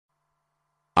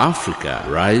Africa,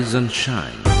 rise and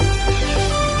shine.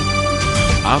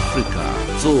 Africa,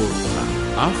 zorka.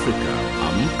 Africa,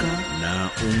 amka na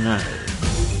ungae.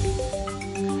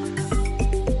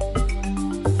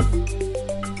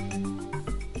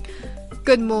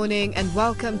 Good morning and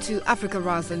welcome to Africa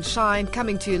Rise and Shine,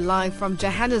 coming to you live from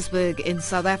Johannesburg in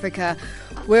South Africa.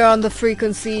 We're on the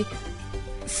frequency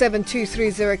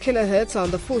 7230 kilohertz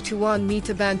on the 41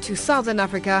 meter band to Southern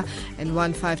Africa and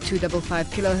 15255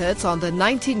 kilohertz on the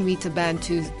 19 meter band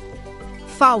to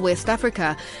Far West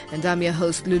Africa. And I'm your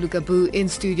host Lulu Gabu, in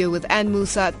studio with Ann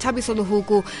Musa, Tabiso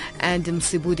Luhuku and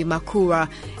Msibudi Makura.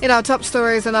 In our top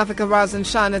stories on Africa Rise and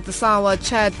Shine at this hour,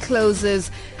 Chad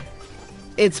closes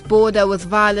its border with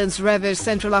violence-ravaged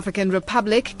Central African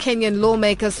Republic. Kenyan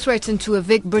lawmakers threaten to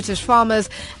evict British farmers,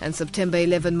 and September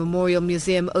 11 Memorial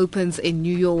Museum opens in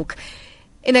New York.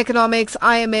 In economics,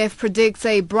 IMF predicts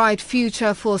a bright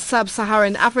future for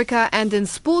sub-Saharan Africa. And in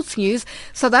sports news,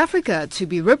 South Africa to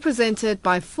be represented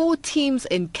by 4 teams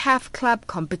in CAF club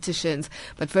competitions.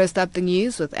 But first up, the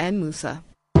news with Ann Musa.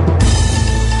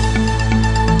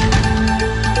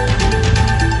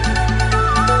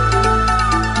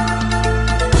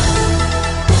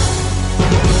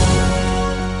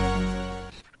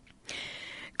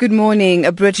 Good morning.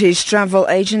 A British travel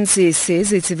agency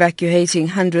says it's evacuating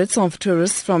hundreds of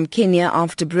tourists from Kenya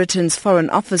after Britain's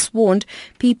Foreign Office warned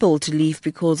people to leave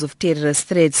because of terrorist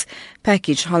threats.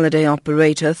 Package holiday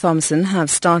operator Thomson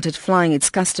have started flying its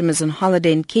customers on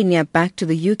holiday in Kenya back to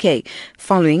the UK,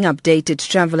 following updated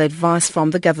travel advice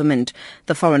from the government.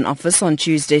 The Foreign Office on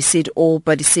Tuesday said all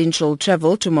but essential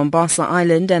travel to Mombasa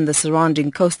Island and the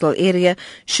surrounding coastal area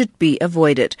should be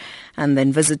avoided, and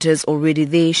then visitors already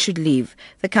there should leave.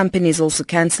 The company is also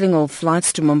cancelling all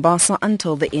flights to Mombasa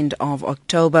until the end of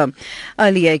October.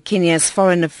 Earlier, Kenya's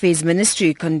Foreign Affairs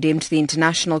Ministry condemned the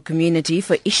international community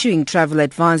for issuing travel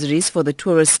advisories for the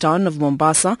tourist town of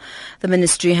Mombasa. The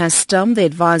ministry has termed the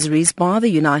advisories by the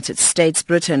United States,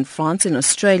 Britain, France and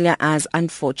Australia as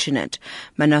unfortunate.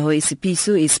 Manaho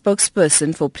Isipisu is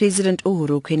spokesperson for President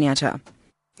Uhuru Kenyatta.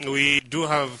 We do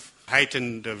have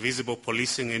heightened visible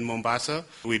policing in Mombasa.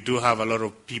 We do have a lot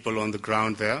of people on the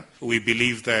ground there. We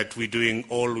believe that we're doing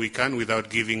all we can without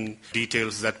giving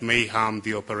details that may harm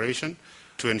the operation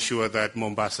to ensure that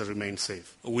Mombasa remains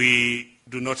safe. We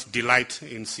do not delight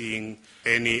in seeing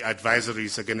any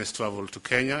advisories against travel to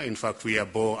Kenya. In fact, we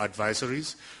abhor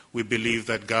advisories. We believe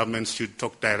that governments should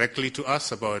talk directly to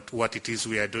us about what it is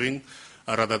we are doing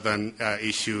rather than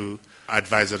issue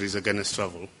advisories against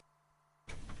travel.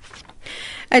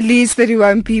 At least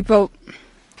 31 people,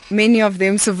 many of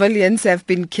them civilians, have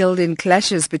been killed in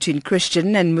clashes between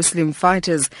Christian and Muslim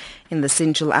fighters in the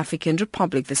Central African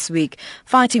Republic this week.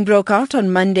 Fighting broke out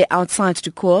on Monday outside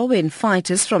Tukor when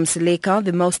fighters from Seleka,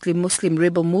 the mostly Muslim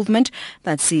rebel movement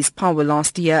that seized power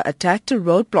last year, attacked a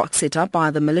roadblock set up by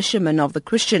the militiamen of the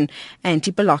Christian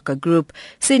anti-Balaka group.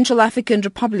 Central African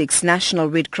Republic's National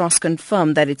Red Cross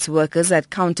confirmed that its workers had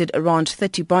counted around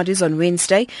 30 bodies on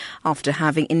Wednesday after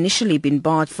having initially been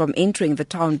barred from entering the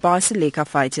town by Seleka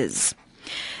fighters.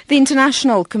 The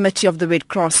International Committee of the Red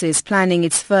Cross is planning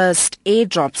its first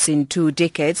airdrops in 2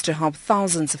 decades to help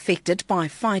thousands affected by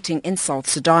fighting in South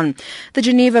Sudan. The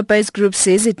Geneva-based group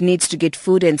says it needs to get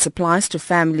food and supplies to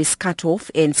families cut off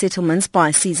in settlements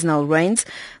by seasonal rains.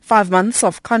 5 months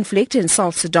of conflict in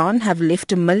South Sudan have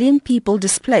left 1 million people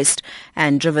displaced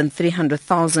and driven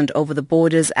 300,000 over the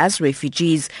borders as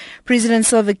refugees. President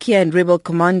Salva Kiir and rebel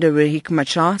commander Riek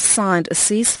Machar signed a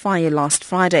ceasefire last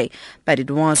Friday, but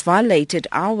it was violated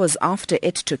hours after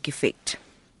it took effect.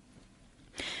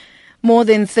 More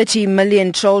than 30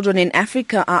 million children in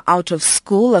Africa are out of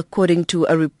school, according to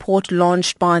a report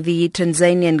launched by the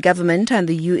Tanzanian government and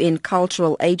the UN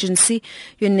Cultural Agency,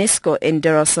 UNESCO, in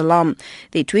Dar es Salaam.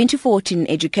 The 2014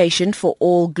 Education for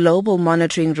All Global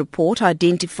Monitoring Report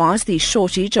identifies the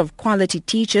shortage of quality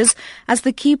teachers as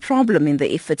the key problem in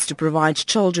the efforts to provide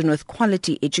children with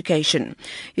quality education.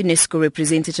 UNESCO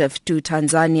representative to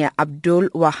Tanzania, Abdul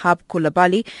Wahab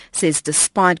Kulabali, says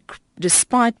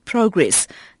despite progress,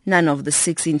 none of the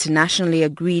 6 internationally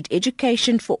agreed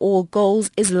Education for All goals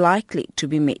is likely to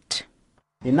be met.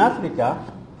 In Africa,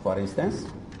 for instance,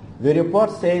 the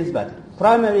report says that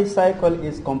primary cycle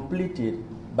is completed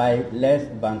by less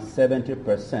than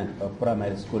 70% of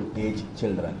primary school age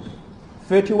children.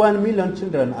 31 million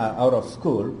children are out of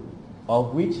school,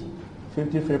 of which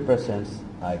 53%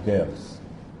 are girls.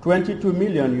 22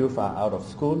 million youth are out of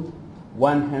school.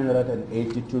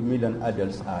 182 million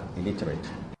adults are illiterate.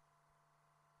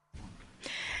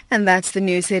 And that's the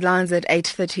news headlines at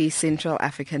 8:30 Central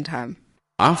African Time.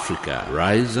 Africa,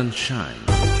 rise and shine.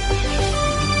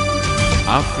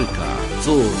 Africa,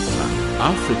 zorka.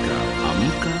 Afrika,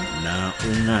 amka na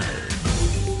ung'are.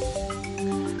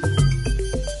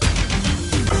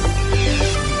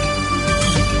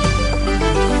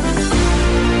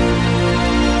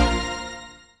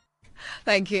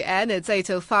 Thank you, Anne. It's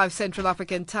 8:05 Central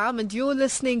African Time, and you're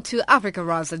listening to Africa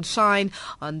Rise and Shine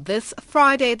on this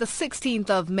Friday, the 16th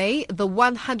of May, the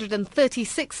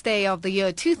 136th day of the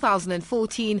year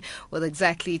 2014, with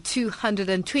exactly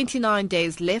 229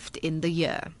 days left in the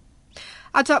year.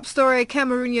 Our top story,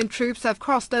 Cameroonian troops have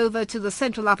crossed over to the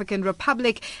Central African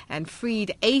Republic and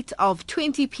freed 8 of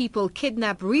 20 people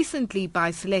kidnapped recently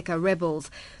by Seleka rebels.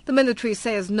 The military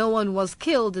says no one was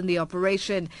killed in the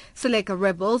operation. Seleka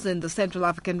rebels in the Central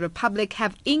African Republic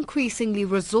have increasingly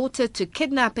resorted to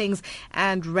kidnappings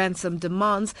and ransom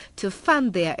demands to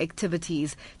fund their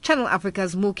activities. Channel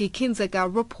Africa's Muki Kinzeka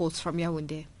reports from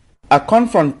Yaoundé. A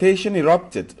confrontation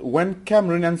erupted when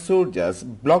Cameroonian soldiers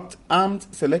blocked armed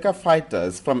Seleka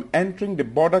fighters from entering the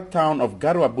border town of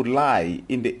Garoua Boulay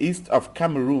in the east of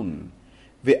Cameroon.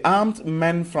 The armed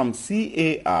men from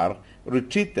CAR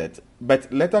retreated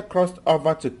but later crossed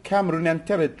over to Cameroonian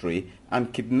territory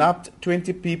and kidnapped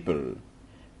 20 people.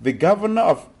 The governor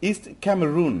of East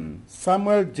Cameroon,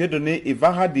 Samuel Dieudonné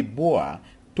Ivaha Diboa,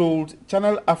 told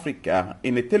Channel Africa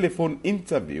in a telephone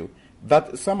interview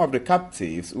that some of the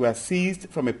captives were seized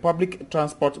from a public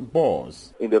transport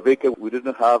bus. In the vehicle, we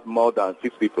didn't have more than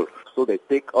 6 people, so they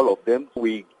take all of them.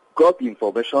 We got the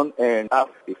information and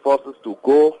asked the forces to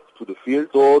go to the field,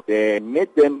 so they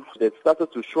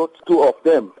started to shoot. 2 of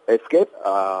them escaped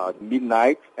at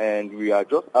midnight, and we are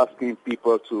just asking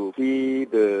people to see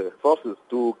the forces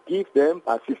to give them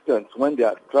assistance when they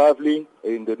are traveling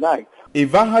in the night.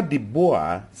 Ivaha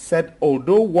Diboa said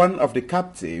although one of the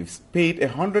captives paid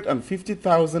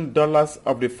 $150,000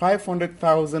 of the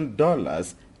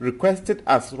 $500,000 requested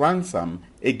as ransom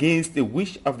against the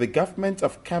wish of the government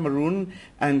of Cameroon,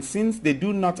 and since they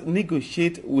do not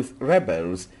negotiate with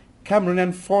rebels,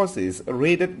 Cameroonian forces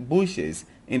raided bushes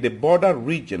in the border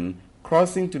region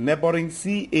crossing to neighboring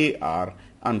CAR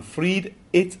and freed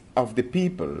 8 of the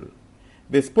people.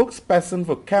 The spokesperson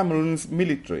for Cameroon's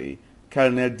military,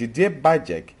 Colonel Didier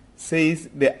Bajek, says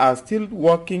they are still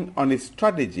working on a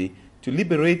strategy to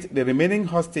liberate the remaining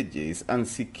hostages and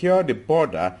secure the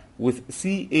border with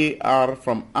CAR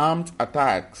from armed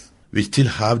attacks. We still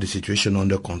have the situation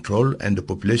under control, and the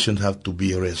population have to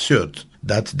be reassured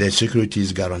that their security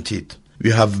is guaranteed.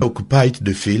 We have occupied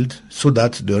the field so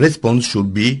that the response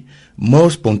should be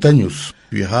more spontaneous.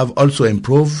 We have also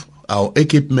improved our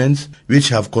equipment, which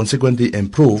have consequently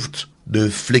improved the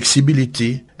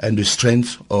flexibility and the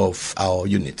strength of our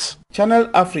units. Channel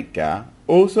Africa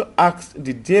also asked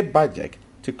Didier Bajek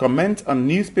to comment on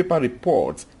newspaper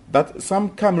reports that some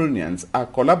Cameroonians are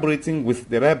collaborating with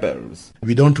the rebels.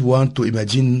 We don't want to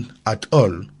imagine at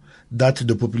all that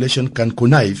the population can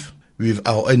connive with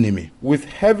our enemy. With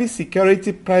heavy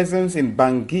security presence in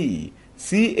Bangui,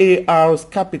 CAR's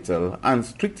capital, and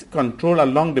strict control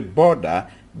along the border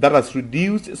that has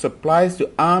reduced supplies to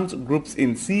armed groups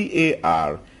in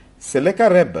CAR, Seleka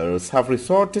rebels have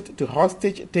resorted to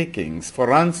hostage takings for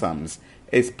ransoms,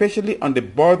 especially on the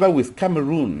border with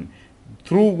Cameroon,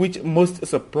 through which most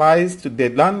supplies to the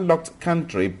landlocked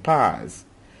country pass.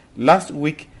 Last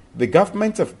week, the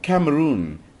government of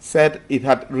Cameroon said it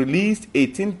had released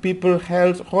 18 people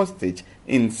held hostage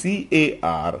in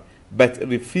CAR, but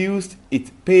refused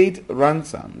its paid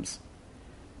ransoms.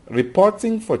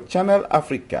 Reporting for Channel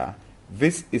Africa,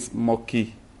 this is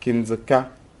Moki Kinzeka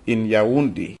in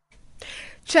Yaoundé.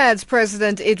 Chad's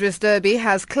President Idriss Deby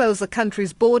has closed the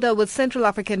country's border with Central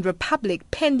African Republic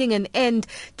pending an end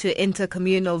to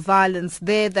intercommunal violence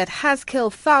there that has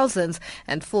killed thousands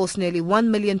and forced nearly 1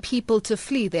 million people to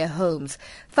flee their homes.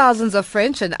 Thousands of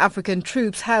French and African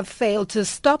troops have failed to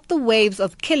stop the waves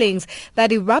of killings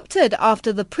that erupted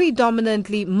after the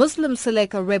predominantly Muslim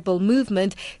Seleka rebel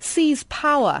movement seized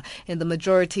power in the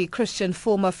majority Christian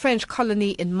former French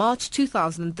colony in March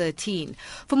 2013.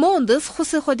 For more on this,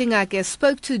 Jose Godingake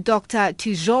spoke to Dr.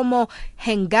 Tijomo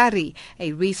Hengari,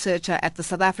 a researcher at the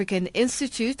South African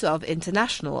Institute of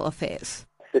International Affairs.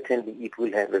 Certainly it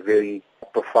will have a very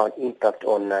profound impact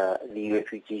on the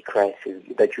refugee crisis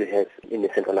that you have in the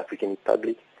Central African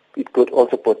Republic. It could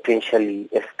also potentially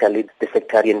escalate the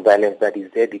sectarian violence that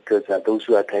is there, because those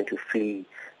who are trying to flee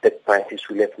the crisis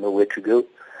will have nowhere to go.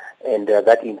 And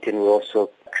that in turn will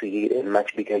also create a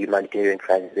much bigger humanitarian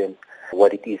crisis than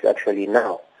what it is actually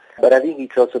now. But I think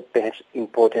it's also perhaps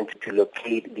important to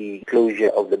locate the closure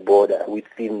of the border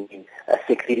within the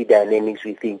security dynamics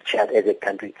within Chad as a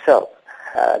country itself.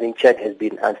 I think Chad has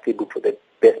been unstable for the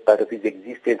best part of its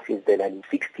existence since the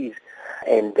 1960s,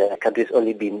 and the country has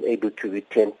only been able to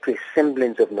return to a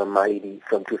semblance of normality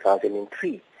from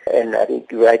 2003. And I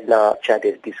think right now Chad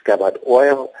has discovered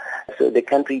oil, so the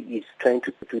country is trying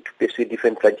to pursue a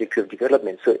different trajectory of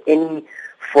development. So any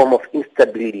form of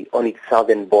instability on its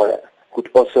southern border could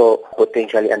also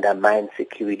potentially undermine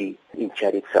security in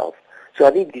Chad itself. So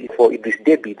I think for Idris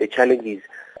Deby, the challenge is,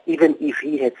 even if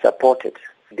he had supported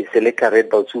the Seleka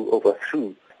rebels who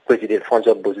overthrew President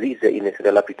Francois Bozizé in the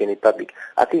Central African Republic,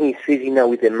 I think he's facing now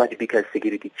with a much bigger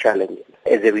security challenge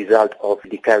as a result of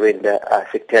the current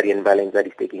sectarian violence that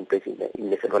is taking place in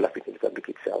the Central African Republic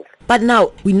itself. But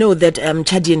now we know that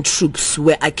Chadian troops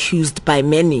were accused by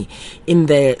many in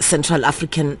the Central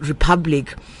African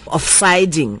Republic of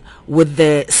siding with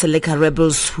the Seleka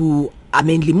rebels who are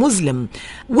mainly Muslim.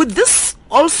 Would this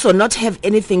also not have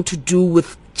anything to do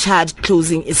with Chad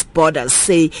closing its borders,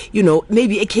 say,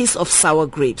 maybe a case of sour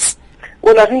grapes?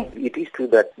 Well, I think it is true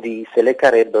that the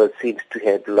Seleka rebels seems to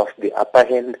have lost the upper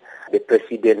hand. The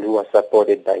president, who was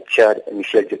supported by Chad,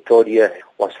 Michel Djotodia,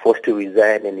 was forced to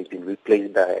resign and has been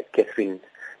replaced by Catherine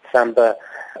Samba.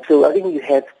 So I think you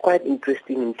have quite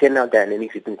interesting internal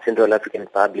dynamics within Central African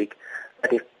Republic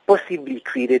that have possibly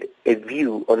created a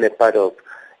view on the part of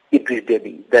Idris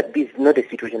Deby that this is not a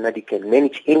situation that he can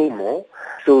manage anymore.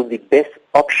 So the best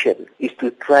option is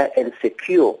to try and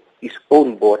secure his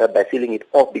own border by sealing it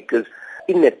off, because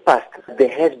in the past there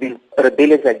has been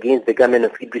rebellions against the government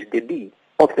of Idris Deby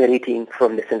operating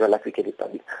from the Central African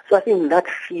Republic. So I think that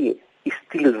fear is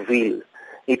still real.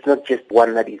 It's not just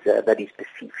one that is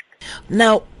perceived.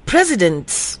 Now,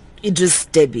 President Idris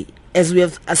Deby, as we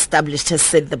have established, has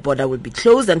said the border will be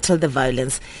closed until the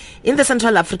violence in the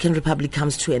Central African Republic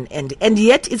comes to an end. And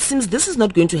yet it seems this is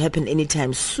not going to happen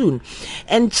anytime soon.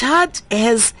 And Chad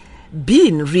has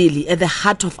been really at the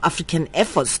heart of African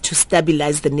efforts to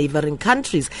stabilize the neighboring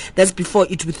countries. That's before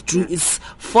it withdrew its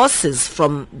forces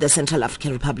from the Central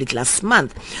African Republic last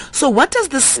month. So what does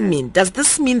this mean? Does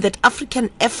this mean that African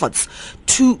efforts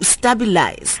to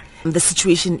stabilize the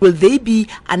situation, will they be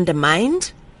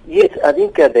undermined? Yes, I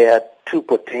think there are two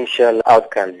potential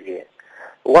outcomes here.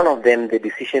 One of them, the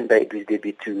decision by Idris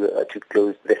Deby to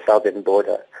close the southern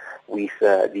border with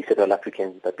the Central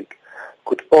African Republic,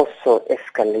 could also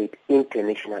escalate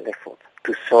international efforts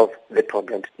to solve the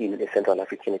problems in the Central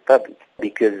African Republic,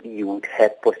 because you would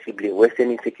have possibly a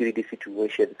worsening security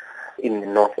situation in the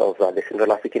north of the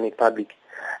Central African Republic,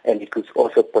 and it could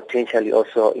also potentially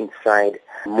also incite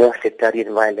more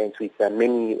sectarian violence with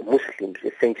many Muslims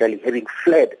essentially having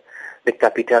fled the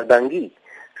capital Bangui.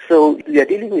 So we are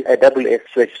dealing with a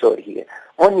double-edged sword here.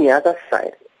 On the other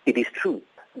side, it is true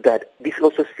that this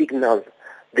also signals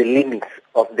the limits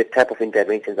of the type of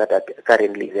interventions that are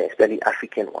currently there, especially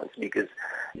African ones, because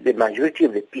the majority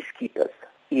of the peacekeepers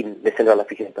in the Central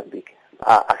African Republic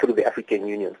are through the African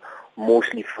Union,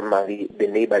 mostly from the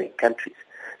neighboring countries.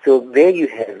 So there you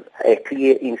have a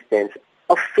clear instance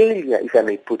of failure, if I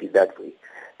may put it that way,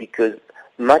 because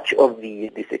much of the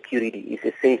security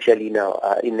is essentially now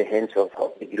in the hands of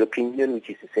the European Union, which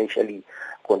is essentially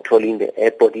controlling the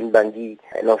airport in Bangui,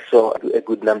 and also a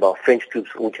good number of French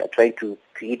troops which are trying to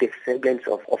create a semblance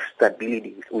of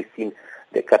stability within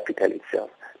the capital itself.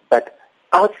 But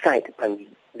outside Bangui,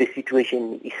 the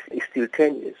situation is still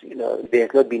tenuous. There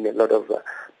has not been a lot of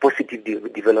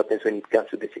positive developments when it comes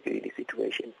to the security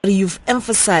situation. You've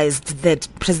emphasized that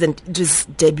President Idris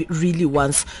Deby really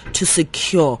wants to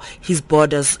secure his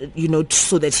borders,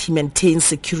 so that he maintains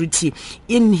security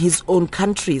in his own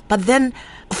country. But then,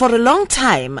 for a long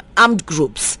time, armed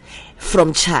groups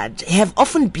from Chad have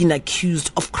often been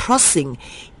accused of crossing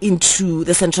into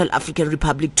the Central African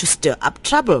Republic to stir up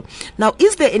trouble. Now,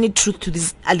 is there any truth to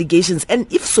these allegations?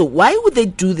 And if so, why would they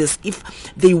do this if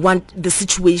they want the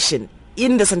situation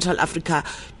in the Central Africa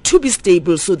to be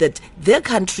stable so that their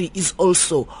country is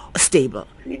also stable?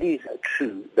 It is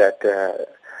true that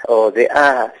there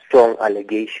are strong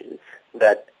allegations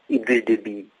that Idris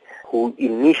Deby, who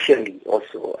initially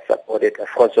also supported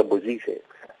Francois Bozizé,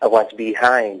 was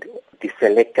behind the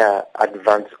Seleka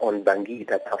advance on Bangui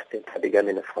that ousted the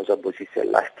government of Francois Bozizé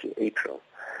last year, April.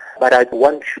 But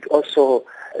one should also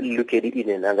look at it in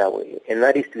another way, and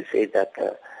that is to say that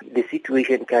the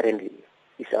situation currently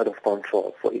is out of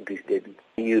control for Idris Deby.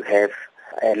 You have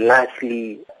a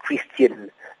largely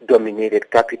Christian-dominated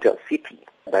capital city,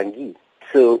 Bangui.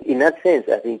 So in that sense,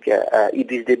 I think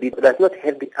Idris Deby does not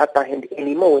have the upper hand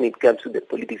anymore when it comes to the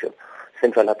politics of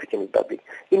Central African Republic.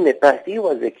 In the past, he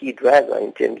was a key driver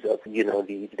in terms of,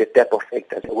 the type of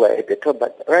actors who were at the top.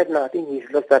 But right now, I think he's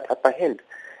lost that upper hand.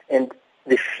 And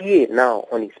the fear now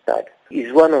on his part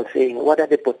is one of saying, what are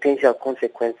the potential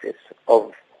consequences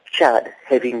of Chad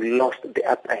having lost the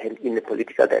upper hand in the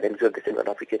political dynamics of the Central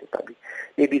African Republic,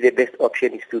 maybe the best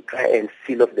option is to try and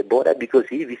seal off the border, because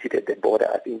he visited the border,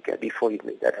 I think, before he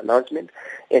made that announcement,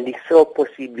 and he saw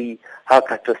possibly how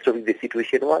catastrophic the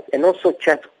situation was, and also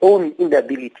Chad's own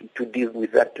inability to deal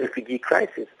with that refugee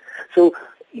crisis. So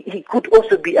he could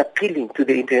also be appealing to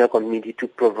the international community to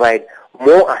provide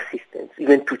more assistance,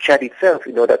 even to Chad itself,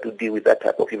 in order to deal with that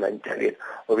type of humanitarian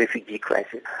or refugee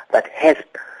crisis that has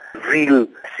real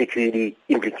security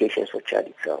implications for Chad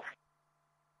itself.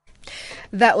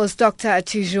 That was Dr.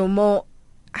 Tijomo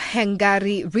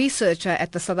Hengari, researcher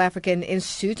at the South African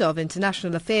Institute of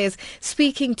International Affairs,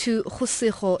 speaking to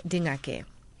Khusigo Dingake.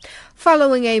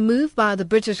 Following a move by the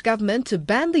British government to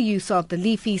ban the use of the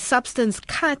leafy substance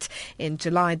khat in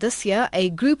July this year,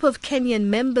 a group of Kenyan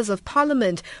members of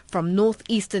parliament from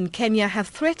northeastern Kenya have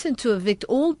threatened to evict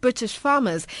all British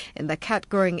farmers in the khat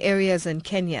growing areas in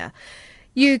Kenya.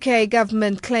 UK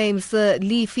government claims the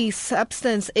leafy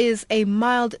substance is a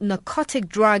mild narcotic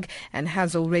drug and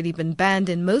has already been banned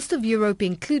in most of Europe,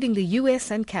 including the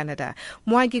US and Canada.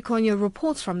 Mwaigi Konyo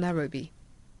reports from Nairobi.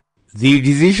 The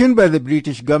decision by the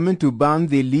British government to ban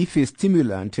the leafy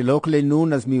stimulant, locally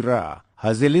known as miraa,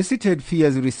 has elicited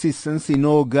fierce resistance in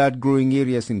all gourd growing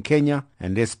areas in Kenya,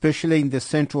 and especially in the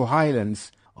Central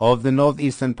Highlands of the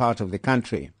northeastern part of the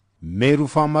country. Meru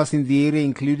farmers in the area,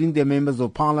 including their members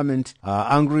of parliament, are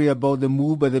angry about the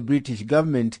move by the British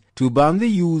government to ban the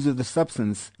use of the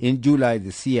substance in July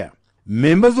this year.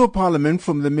 Members of parliament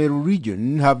from the Meru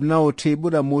region have now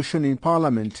tabled a motion in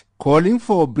parliament calling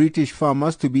for British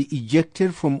farmers to be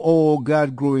ejected from all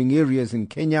gourd growing areas in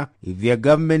Kenya if their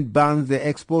government bans the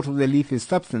export of the leafy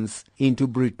substance into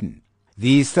Britain.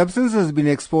 The substance has been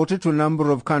exported to a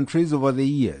number of countries over the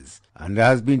years and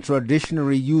has been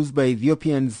traditionally used by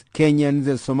Ethiopians,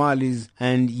 Kenyans, Somalis,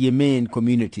 and Yemen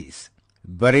communities.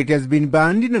 But it has been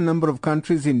banned in a number of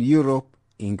countries in Europe,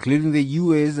 including the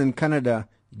US and Canada,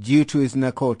 due to its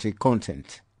narcotic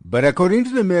content. But according to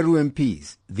the Meru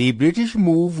MPs, the British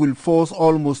move will force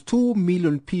almost 2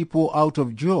 million people out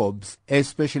of jobs,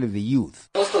 especially the youth.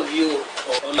 Most of you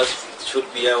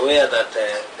should be aware that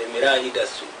the miraa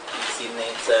industry is in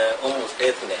its almost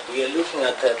death net. We are looking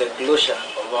at the closure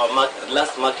of our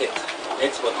last market,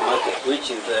 export market,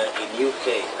 which is in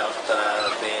UK after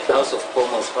the House of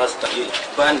Commons passed a bill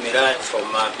ban miraa from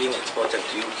being exported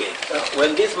to UK.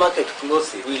 When this market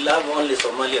closes, we'll have only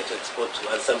Somalia to export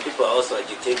to, and some people are also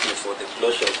agitating for the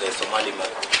closure of the Somali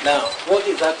market. Now, what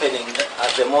is happening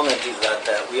at the moment is that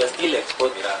we are still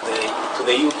exporting to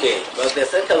the UK, but the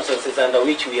circumstances under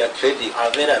which we are trading are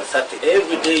very uncertain.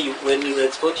 Every day when you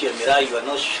export your miraa, you are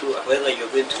not sure whether you're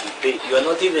going to be paid. You are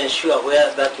not even sure where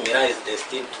that miraa is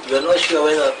destined to. You are not sure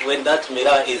whether when that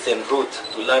miraa is en route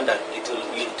to London, it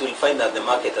will find that the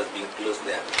market has been closed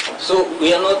there. So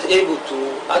we are not able to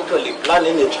actually plan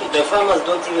anything. The farmers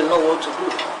don't even know what to do.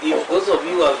 If those of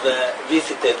you have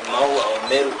visited Maua or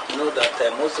Meru, you know that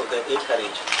most of the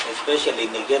acreage, especially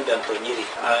in Nigembe and Tonyiri,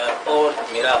 are all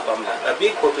miraa farmland. A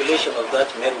big population of that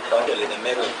Meru county, the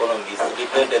Meru economy, is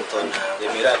dependent on the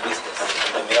miraa business,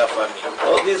 the miraa farming.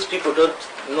 All these people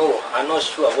are not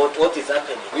sure what is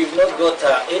happening. We've not got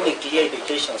any clear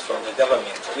indications from the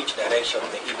government which direction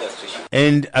the industry should.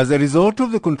 And as a result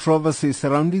of the controversy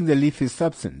surrounding the leafy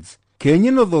substance,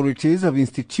 Kenyan authorities have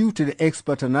instituted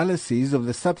expert analysis of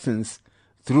the substance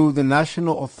through the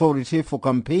National Authority for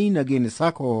Campaign Against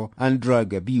Alcohol and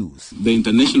Drug Abuse. The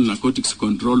International Narcotics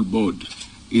Control Board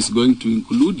is going to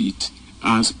include it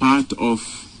as part of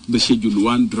the Schedule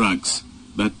 1 drugs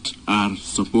that are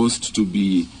supposed to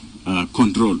be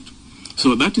controlled.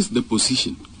 So that is the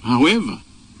position. However,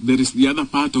 there is the other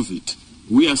part of it.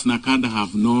 We as NACADA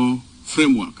have no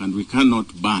framework and we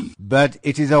cannot ban. But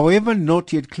it is, however,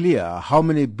 not yet clear how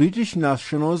many British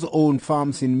nationals own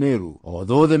farms in Meru,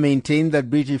 although they maintain that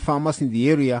British farmers in the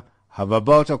area have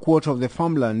about a quarter of the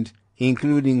farmland,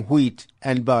 including wheat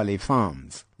and barley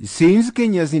farms. Since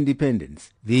Kenya's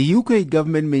independence, the UK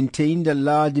government maintained a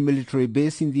large military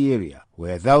base in the area,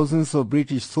 where thousands of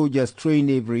British soldiers train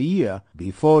every year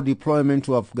before deployment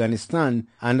to Afghanistan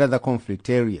and other conflict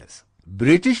areas.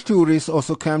 British tourists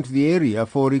also come to the area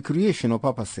for recreational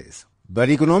purposes. But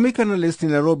economic analysts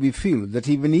in Nairobi feel that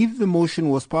even if the motion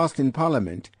was passed in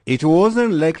Parliament, it was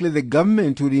unlikely the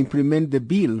government would implement the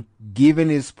bill given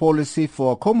its policy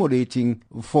for accommodating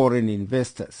foreign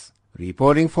investors.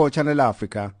 Reporting for Channel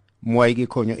Africa, Mwaigi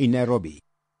Konyo in Nairobi.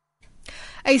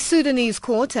 A Sudanese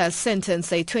court has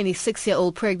sentenced a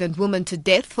 26-year-old pregnant woman to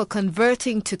death for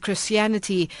converting to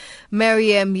Christianity.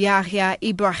 Maryam Yahya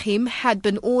Ibrahim had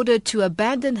been ordered to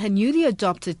abandon her newly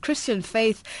adopted Christian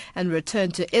faith and return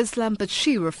to Islam, but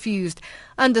she refused.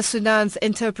 Under Sudan's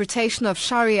interpretation of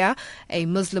Sharia, a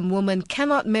Muslim woman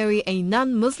cannot marry a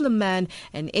non-Muslim man,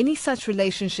 and any such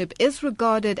relationship is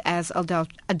regarded as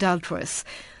adulterous.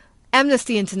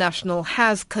 Amnesty International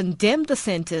has condemned the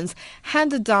sentence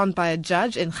handed down by a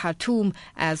judge in Khartoum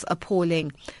as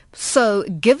appalling. So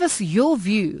give us your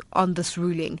view on this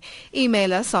ruling.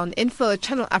 Email us on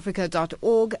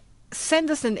info@channelafrica.org. Send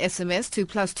us an SMS to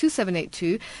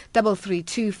 +2782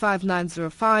 332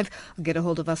 5905 or get a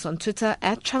hold of us on Twitter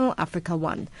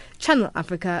 @ChannelAfrica1. Channel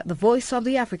Africa, the voice of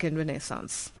the African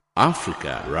Renaissance.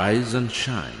 Africa, rise and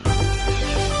shine.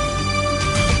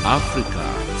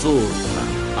 Africa,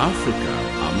 zorka. Africa,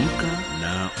 amka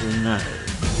na ung'are.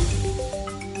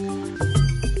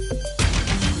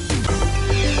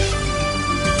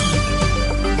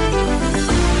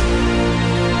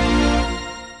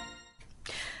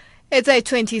 It's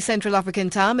 8:20 Central African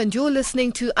Time and you're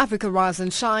listening to Africa Rise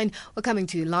and Shine. We're coming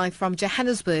to you live from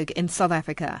Johannesburg in South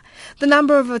Africa. The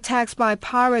number of attacks by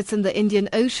pirates in the Indian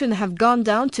Ocean have gone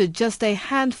down to just a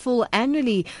handful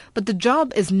annually, but the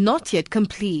job is not yet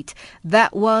complete.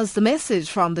 That was the message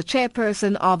from the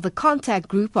chairperson of the Contact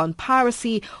Group on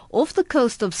Piracy off the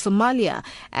coast of Somalia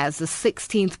as the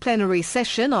 16th plenary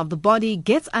session of the body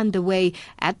gets underway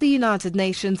at the United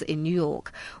Nations in New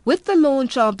York. With the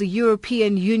launch of the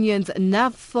European Union's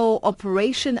NAVFOR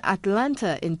Operation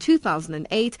Atlanta in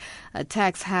 2008,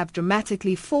 attacks have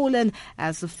dramatically fallen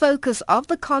as the focus of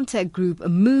the Contact Group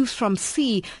moves from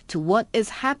sea to what is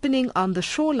happening on the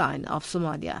shoreline of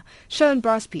Somalia. Sharon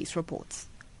Brasspeace reports.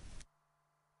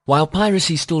 While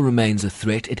piracy still remains a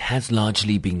threat, it has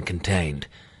largely been contained,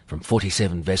 from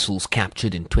 47 vessels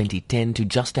captured in 2010 to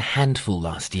just a handful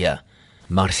last year.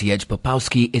 Marciej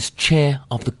Popowski is chair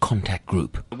of the Contact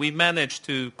Group. We managed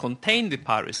to contain the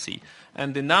piracy,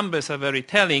 and the numbers are very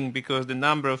telling because the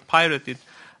number of pirated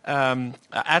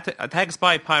attacks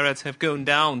by pirates have gone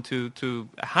down to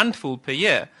a handful per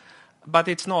year. But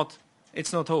it's not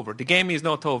over. The game is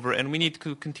not over, and we need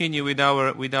to continue with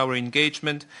our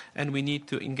engagement, and we need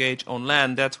to engage on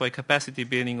land. That's why capacity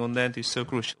building on land is so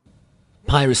crucial.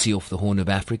 Piracy off the Horn of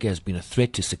Africa has been a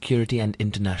threat to security and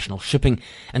international shipping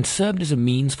and served as a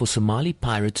means for Somali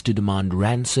pirates to demand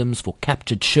ransoms for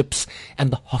captured ships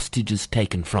and the hostages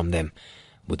taken from them.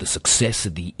 With the success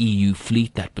of the EU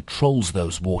fleet that patrols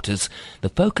those waters, the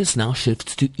focus now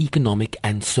shifts to economic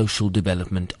and social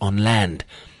development on land,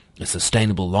 a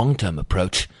sustainable long-term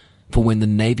approach for when the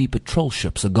Navy patrol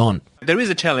ships are gone. There is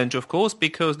a challenge, of course,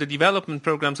 because the development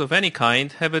programs of any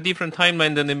kind have a different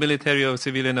timeline than the military or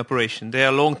civilian operation. They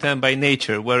are long-term by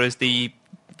nature, whereas the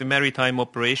maritime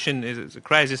operation is a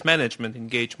crisis management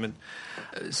engagement.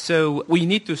 So we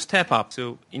need to step up.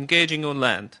 So engaging on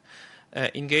land,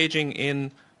 engaging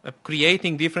in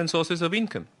creating different sources of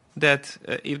income. That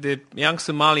if the young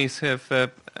Somalis have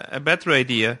a better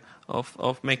idea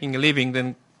of making a living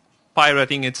than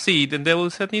pirating at sea, then they will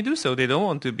certainly do so. They don't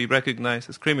want to be recognized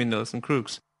as criminals and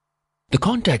crooks. The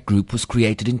Contact Group was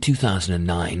created in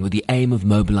 2009 with the aim of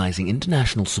mobilizing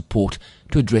international support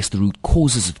to address the root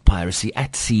causes of piracy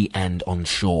at sea and on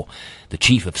shore. The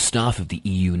Chief of Staff of the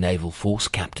EU Naval Force,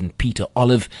 Captain Peter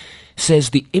Olive, says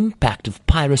the impact of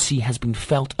piracy has been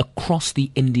felt across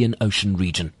the Indian Ocean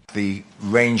region. The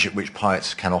range at which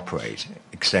pirates can operate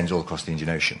extends all across the Indian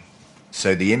Ocean.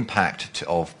 So the impact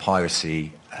of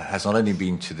piracy has not only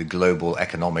been to the global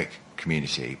economic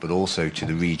community, but also to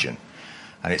the region.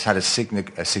 And it's had a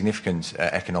significant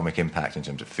economic impact in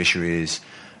terms of fisheries,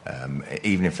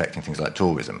 even affecting things like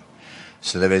tourism.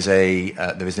 So there is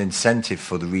an incentive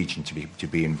for the region to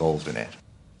be involved in it.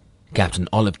 Captain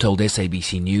Olive told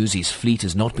SABC News his fleet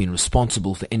has not been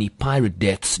responsible for any pirate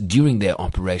deaths during their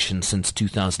operation since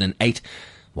 2008,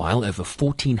 while over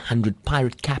 1,400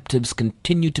 pirate captives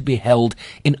continue to be held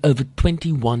in over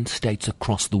 21 states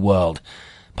across the world.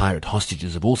 Pirate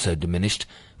hostages have also diminished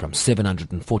from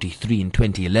 743 in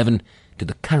 2011 to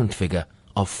the current figure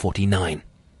of 49.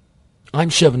 I'm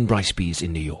Shervin Brasspeace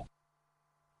in New York.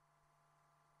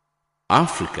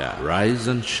 Africa, rise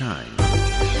and shine.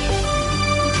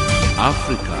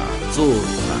 Africa,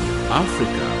 zorka.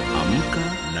 Africa,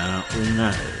 amka na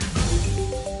ung'are.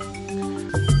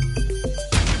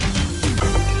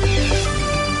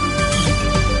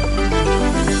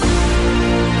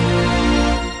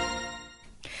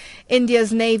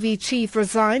 India's Navy chief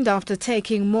resigned after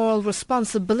taking moral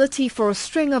responsibility for a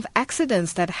string of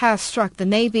accidents that has struck the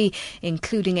Navy,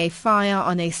 including a fire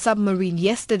on a submarine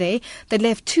yesterday that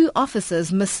left 2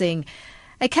 officers missing.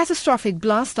 A catastrophic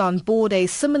blast on board a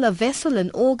similar vessel in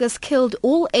August killed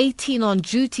all 18 on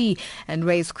duty and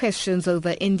raised questions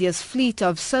over India's fleet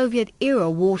of Soviet-era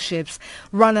warships.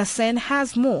 Rana Sen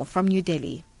has more from New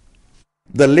Delhi.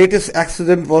 The latest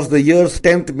accident was the year's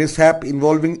 10th mishap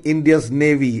involving India's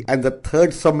Navy and the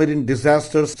 3rd submarine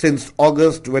disaster since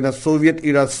August when a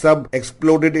Soviet-era sub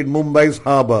exploded in Mumbai's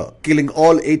harbour, killing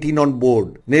all 18 on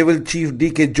board. Naval Chief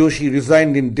D.K. Joshi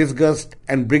resigned in disgust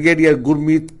and Brigadier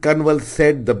Gurmeet Kanwal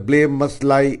said the blame must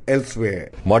lie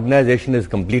elsewhere. Modernization is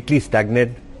completely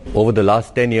stagnant over the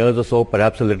last 10 years or so,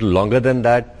 perhaps a little longer than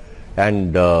that.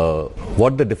 And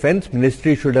what the Defence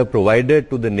Ministry should have provided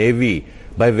to the Navy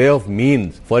by way of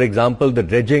means, for example, the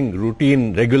dredging,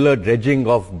 routine, regular dredging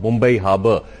of Mumbai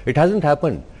harbour, it hasn't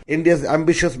happened. India's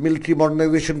ambitious military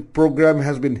modernization program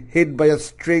has been hit by a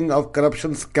string of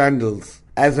corruption scandals.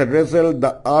 As a result,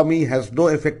 the army has no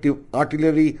effective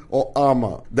artillery or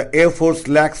armour. The Air Force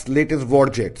lacks latest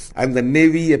warjets, and the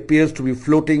Navy appears to be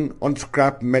floating on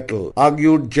scrap metal,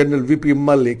 argued General V.P.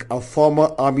 Malik, a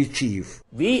former army chief.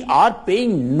 We are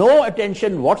paying no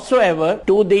attention whatsoever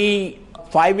to the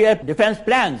 5-year defense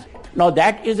plans. Now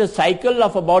that is a cycle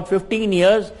of about 15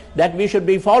 years that we should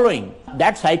be following.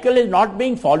 That cycle is not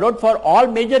being followed for all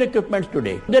major equipments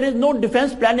today. There is no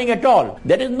defense planning at all.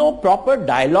 There is no proper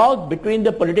dialogue between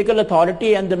the political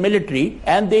authority and the military,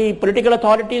 and the political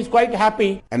authority is quite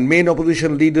happy. And main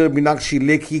opposition leader Meenakshi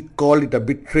Lekhi called it a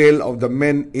betrayal of the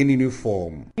men in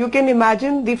uniform. You can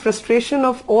imagine the frustration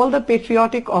of all the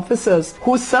patriotic officers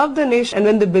who serve the nation, and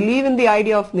when they believe in the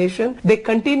idea of nation, they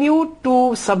continue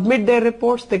to submit their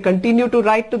reports, they continue to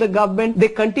write to the government, they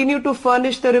continue to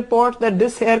furnish the report that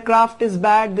this aircraft is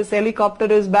bad, this helicopter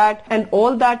is bad, and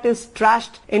all that is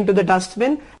trashed into the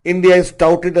dustbin. India is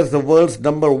touted as the world's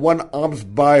 #1 arms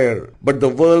buyer, but the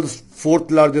world's 4th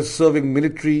largest serving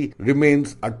military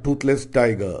remains a toothless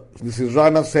tiger. This is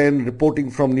Rana Sen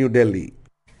reporting from New Delhi.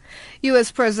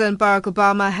 U.S. President Barack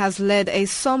Obama has led a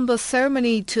somber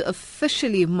ceremony to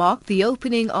officially mark the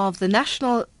opening of the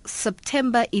National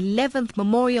September 11th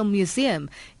Memorial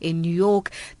Museum in New York,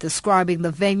 describing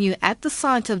the venue at the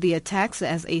site of the attacks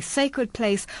as a sacred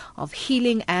place of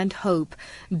healing and hope.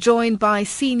 Joined by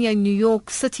senior New York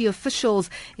City officials,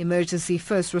 emergency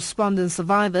first responders,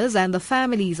 survivors and the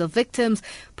families of victims,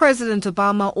 President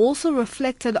Obama also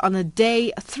reflected on a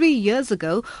day 3 years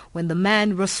ago when the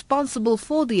man responsible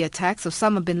for the attacks of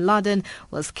Osama bin Laden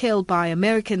was killed by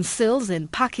American SEALs in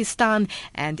Pakistan,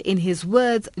 and in his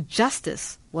words,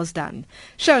 justice was done.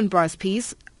 Sharon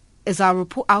Bryce-Pease is our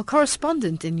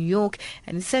correspondent in New York,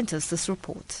 and he sent us this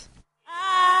report.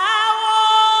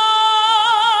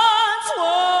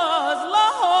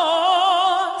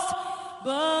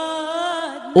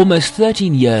 Almost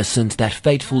 13 years since that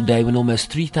fateful day when almost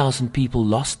 3,000 people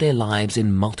lost their lives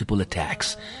in multiple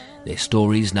attacks. Their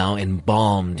stories now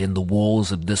embalmed in the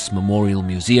walls of this memorial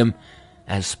museum,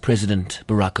 as President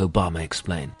Barack Obama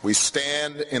explained. We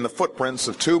stand in the footprints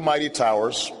of 2 mighty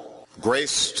towers,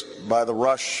 graced by the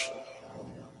rush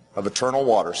of eternal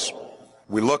waters.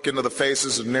 We look into the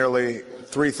faces of nearly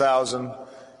 3,000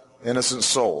 innocent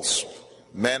souls,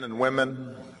 men and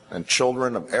women and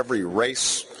children of every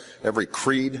race, every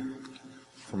creed,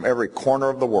 from every corner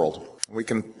of the world. We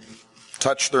can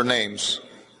touch their names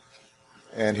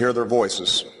and hear their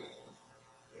voices,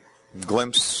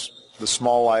 glimpse the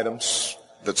small items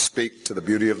that speak to the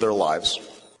beauty of their lives.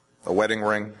 A wedding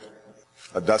ring,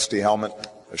 a dusty helmet,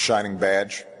 a shining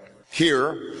badge.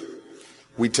 Here,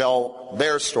 we tell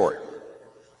their story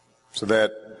so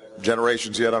that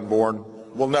generations yet unborn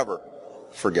will never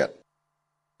forget.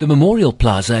 The Memorial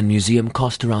Plaza and Museum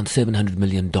cost around $700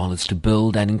 million to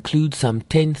build and includes some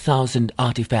 10,000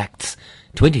 artifacts,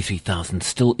 23,000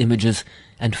 still images,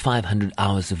 and 500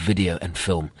 hours of video and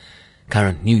film.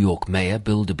 Current New York Mayor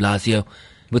Bill de Blasio,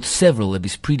 with several of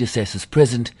his predecessors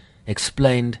present,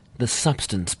 explained the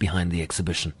substance behind the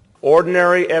exhibition.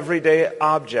 Ordinary, everyday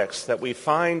objects that we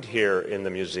find here in the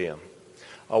museum,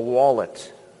 a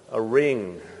wallet, a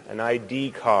ring, an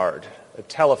ID card, a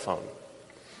telephone,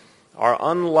 are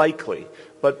unlikely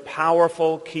but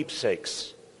powerful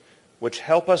keepsakes which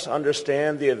help us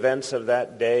understand the events of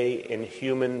that day in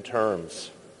human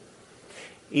terms.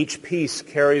 Each piece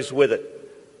carries with it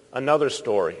another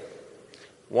story,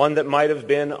 one that might have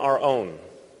been our own.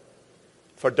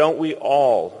 For don't we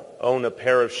all own a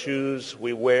pair of shoes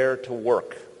we wear to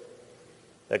work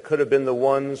that could have been the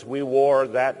ones we wore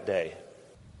that day?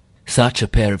 Such a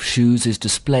pair of shoes is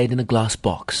displayed in a glass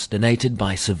box donated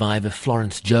by survivor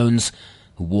Florence Jones,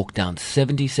 who walked down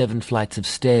 77 flights of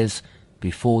stairs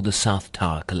before the South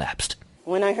Tower collapsed.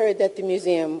 When I heard that the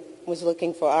museum was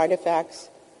looking for artifacts,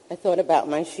 I thought about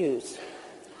my shoes.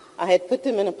 I had put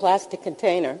them in a plastic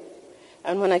container,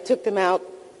 and when I took them out,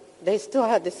 they still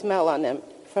had the smell on them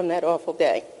from that awful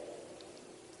day.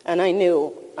 And I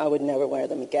knew I would never wear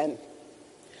them again.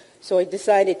 So I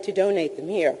decided to donate them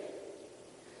here.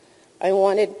 I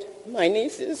wanted my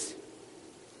nieces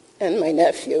and my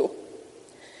nephew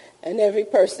and every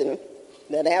person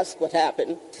that asked what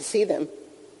happened to see them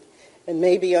and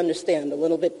maybe understand a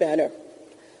little bit better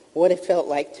what it felt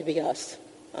like to be us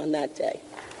on that day.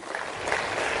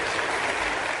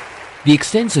 The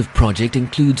extensive project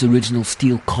includes original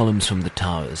steel columns from the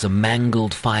towers, a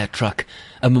mangled fire truck,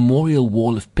 a memorial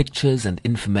wall of pictures and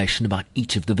information about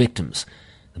each of the victims.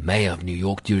 The mayor of New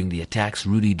York during the attacks,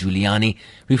 Rudy Giuliani,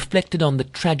 reflected on the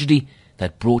tragedy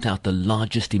that brought out the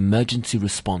largest emergency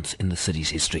response in the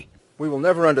city's history. We will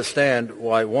never understand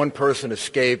why one person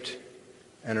escaped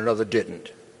and another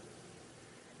didn't.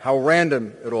 How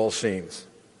random it all seems,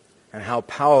 and how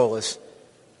powerless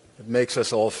it makes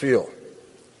us all feel.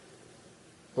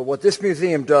 But what this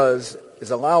museum does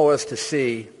is allow us to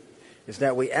see is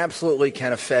that we absolutely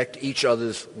can affect each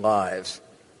other's lives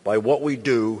by what we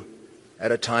do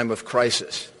at a time of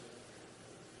crisis,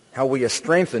 how we are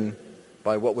strengthened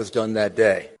by what was done that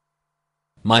day.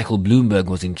 Michael Bloomberg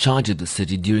was in charge of the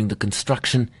city during the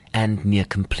construction and near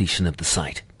completion of the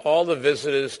site. All the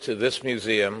visitors to this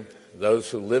museum, those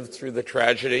who lived through the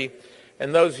tragedy,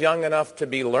 and those young enough to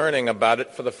be learning about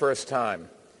it for the first time,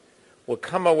 will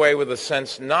come away with a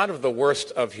sense not of the worst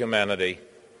of humanity,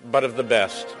 but of the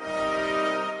best.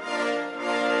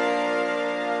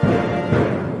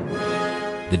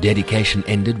 The dedication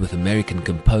ended with American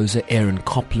composer Aaron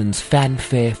Copland's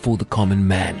Fanfare for the Common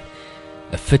Man,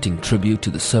 a fitting tribute to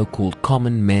the so-called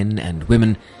common men and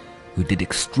women who did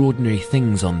extraordinary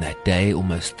things on that day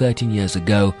almost 13 years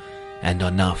ago and are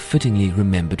now fittingly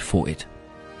remembered for it.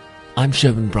 I'm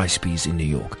Sherwin Brycepease in New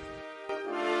York.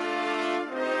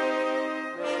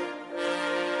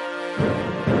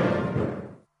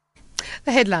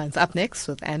 The headlines up next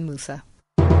with Anne Musa.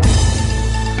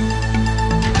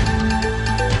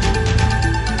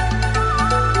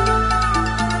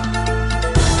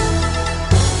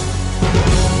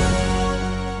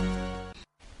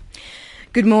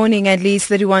 Good morning. At least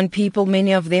 31 people,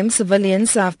 many of them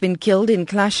civilians, have been killed in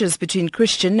clashes between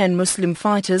Christian and Muslim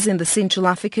fighters in the Central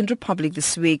African Republic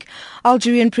this week.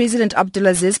 Algerian President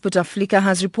Abdelaziz Bouteflika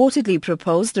has reportedly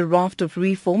proposed a raft of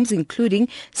reforms, including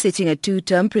setting a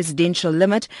 2-term presidential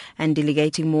limit and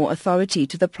delegating more authority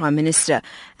to the Prime Minister.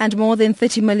 And more than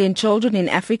 30 million children in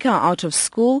Africa are out of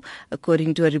school,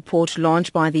 according to a report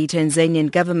launched by the Tanzanian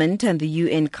government and the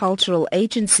UN Cultural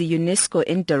Agency UNESCO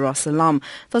in Dar es Salaam.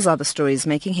 Those are the stories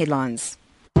making headlines.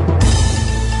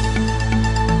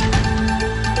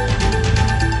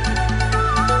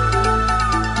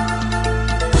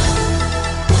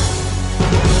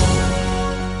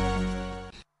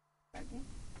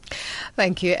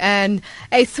 Thank you. And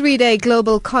a 3-day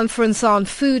global conference on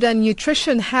food and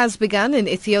nutrition has begun in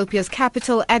Ethiopia's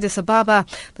capital, Addis Ababa.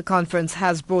 The conference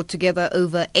has brought together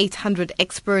over 800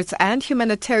 experts and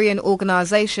humanitarian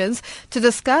organizations to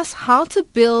discuss how to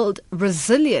build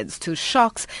resilience to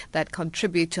shocks that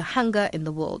contribute to hunger in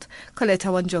the world.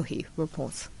 Coletta Wanjohi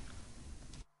reports.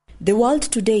 The world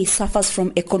today suffers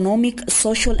from economic,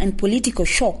 social and political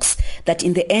shocks that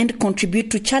in the end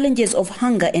contribute to challenges of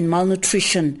hunger and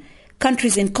malnutrition.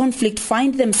 Countries in conflict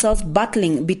find themselves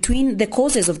battling between the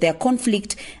causes of their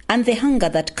conflict and the hunger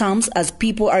that comes as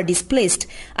people are displaced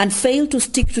and fail to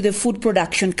stick to the food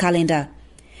production calendar.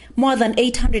 More than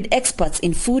 800 experts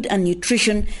in food and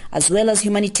nutrition, as well as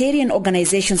humanitarian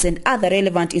organizations and other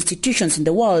relevant institutions in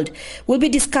the world, will be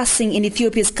discussing in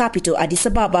Ethiopia's capital, Addis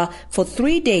Ababa, for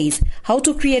 3 days how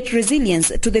to create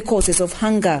resilience to the causes of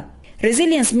hunger.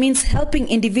 Resilience means helping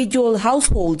individual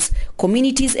households,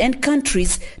 communities and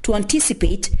countries to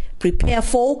anticipate, prepare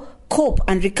for, cope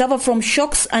and recover from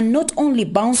shocks and not only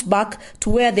bounce back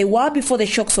to where they were before the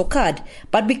shocks occurred,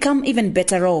 but become even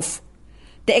better off.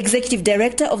 The executive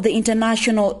director of the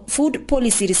International Food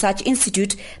Policy Research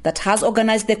Institute that has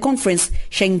organized the conference,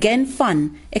 Shengen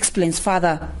Fan, explains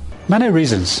further. Many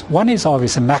reasons. One is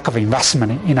obviously lack of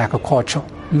investment in agriculture,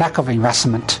 lack of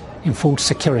investment in food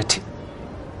security.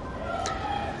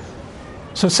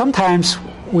 So sometimes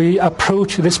we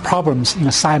approach these problems in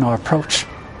a silo approach.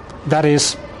 That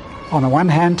is, on the one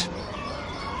hand,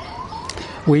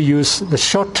 we use the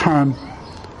short-term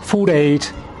food aid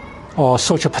or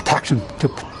social protection to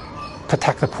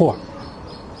protect the poor.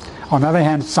 On the other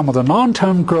hand, some of the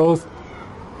long-term growth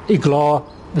ignore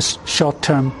the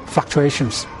short-term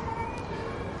fluctuations.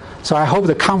 So I hope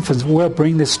the conference will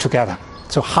bring this together.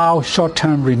 So how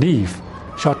short-term relief,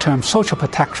 short-term social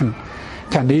protection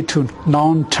can lead to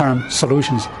long-term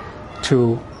solutions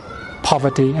to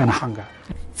poverty and hunger.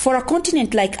 For a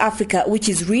continent like Africa, which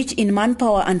is rich in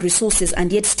manpower and resources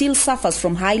and yet still suffers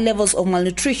from high levels of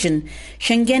malnutrition,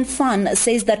 Shengen Fan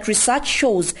says that research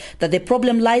shows that the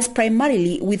problem lies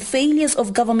primarily with failures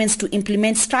of governments to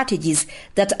implement strategies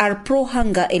that are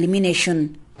pro-hunger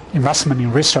elimination. Investment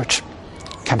in research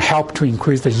can help to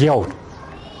increase the yield.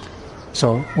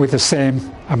 So with the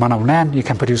same amount of land, you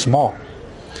can produce more.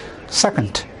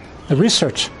 Second, the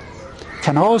research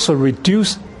can also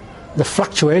reduce the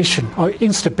fluctuation or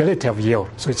instability of yield.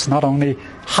 So it's not only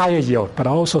higher yield, but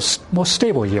also more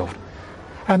stable yield.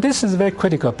 And this is very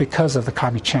critical because of the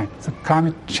climate change. The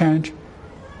climate change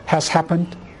has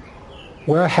happened,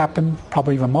 will happen,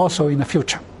 probably even more so in the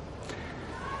future.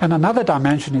 And another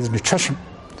dimension is nutrition.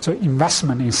 So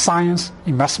investment in science,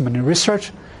 investment in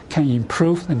research can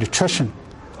improve the nutrition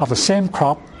of the same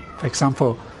crop, for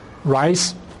example,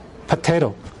 rice,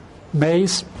 potato,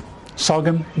 maize,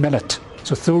 sorghum, millet.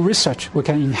 So through research, we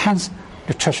can enhance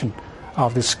nutrition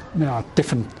of these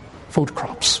different food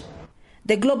crops.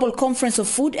 The Global Conference of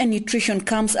Food and Nutrition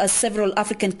comes as several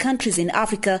African countries in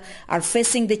Africa are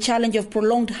facing the challenge of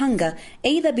prolonged hunger,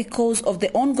 either because of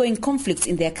the ongoing conflicts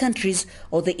in their countries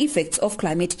or the effects of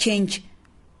climate change.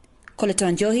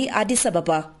 Coletta Njohi, Addis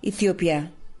Ababa,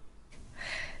 Ethiopia.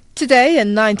 Today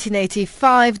in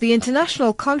 1985, the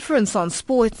International Conference on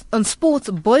Sports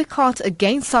Boycott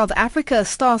Against South Africa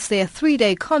starts their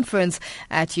 3-day conference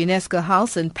at UNESCO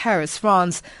House in Paris,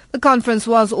 France. The conference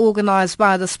was organized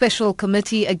by the Special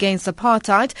Committee Against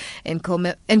Apartheid in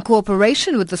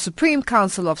cooperation with the Supreme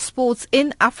Council of Sports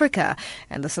in Africa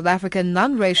and the South African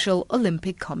Non-Racial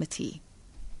Olympic Committee.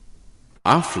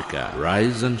 Africa,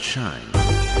 rise and shine.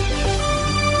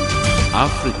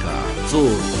 Africa,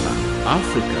 zorka.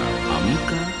 Afrika,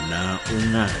 amka na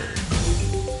ung'are.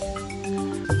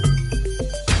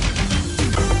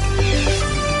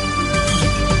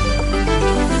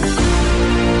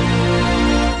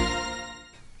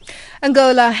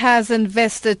 Angola has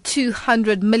invested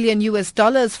 $200 million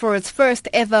for its first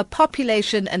ever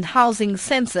population and housing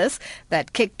census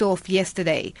that kicked off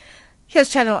yesterday. Here's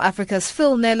Channel Africa's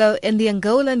Phil Nello in the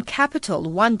Angolan capital,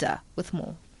 Luanda, with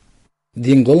more.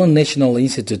 The Angolan National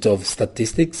Institute of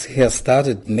Statistics has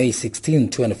started May 16,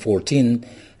 2014,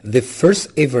 the first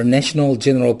ever national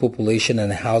general population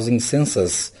and housing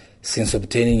census. Since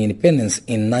obtaining independence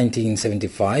in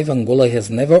 1975, Angola has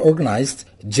never organized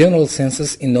general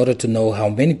census in order to know how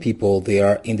many people there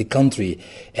are in the country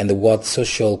and what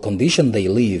social condition they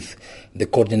live. The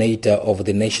coordinator of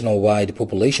the nationwide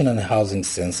population and housing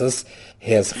census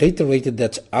has reiterated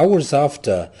that hours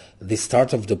after the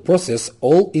start of the process,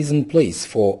 all is in place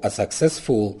for a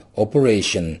successful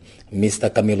operation. Mr.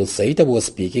 Camilo Seita was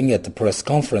speaking at the press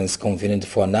conference convened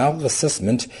for an hour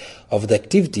assessment of the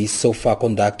activities so far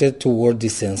conducted toward the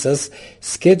census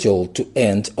scheduled to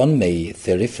end on May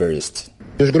 31st.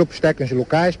 The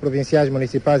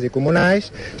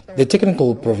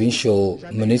technical, provincial,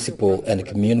 municipal and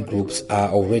commune groups are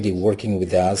already working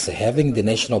with us, having the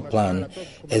national plan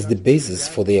as the basis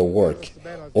for their work.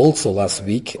 Also last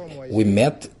week, we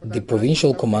met the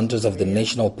provincial commanders of the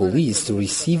national police to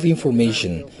receive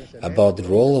information about the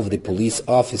role of the police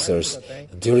officers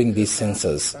during this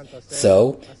census.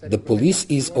 So, the police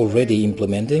is already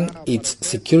implementing its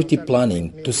security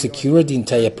planning to secure the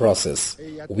entire process.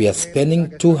 We are spending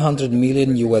 $200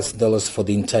 million for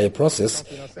the entire process,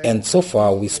 and so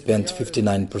far we spent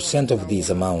 59% of this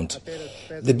amount.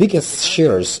 The biggest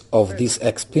shares of these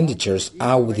expenditures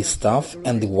are with the staff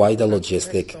and the wider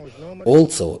logistic.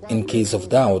 Also, in case of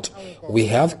doubt, we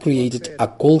have created a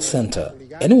call center.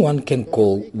 Anyone can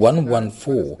call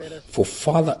 114 for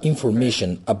further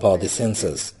information about the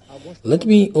census. Let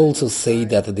me also say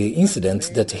that the incidents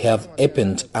that have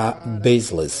happened are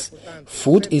baseless.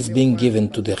 Food is being given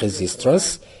to the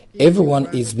registrars. Everyone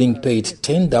is being paid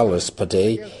 $10 per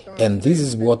day, and this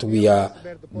is what we are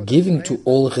giving to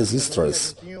all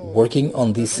registrars working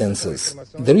on this census.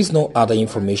 There is no other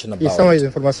information about it.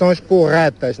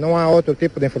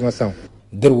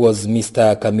 There was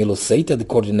Mr. Camilo Seita, the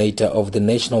coordinator of the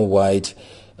nationwide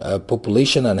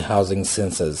population and housing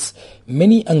census.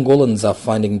 Many Angolans are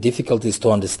finding difficulties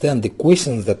to understand the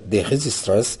questions that the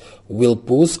registrars will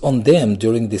pose on them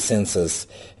during the census.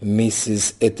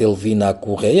 Mrs. Etelvina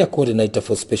Correa, coordinator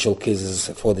for special cases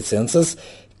for the census,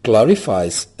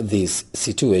 clarifies this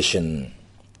situation.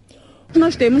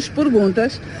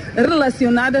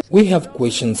 We have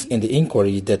questions in the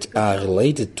inquiry that are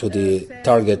related to the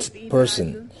target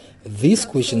person. These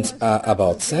questions are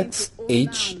about sex,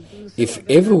 age, if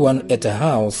everyone at a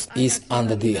house is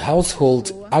under the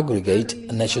household aggregate,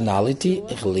 nationality,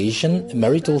 religion,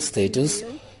 marital status,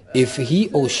 if he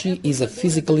or she is a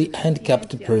physically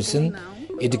handicapped person,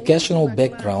 educational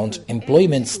background,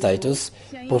 employment status,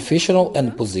 professional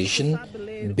and position,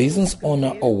 business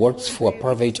owner or works for a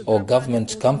private or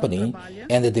government company,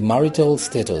 and the marital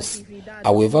status.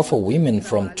 However, for women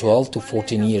from 12 to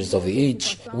 14 years of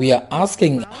age, we are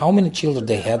asking how many children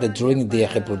they had during their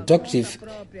reproductive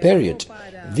period.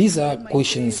 These are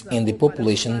questions in the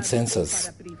population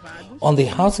census. On the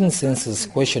housing census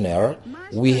questionnaire,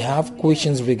 we have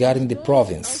questions regarding the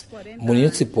province,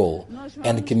 municipal,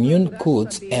 and commune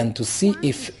codes, and to see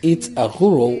if it's a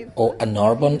rural or an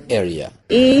urban area.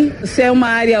 E se é uma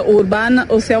área urbana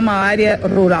ou se é uma área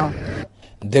rural.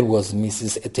 There was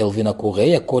Mrs. Etelvina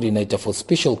Correa, coordinator for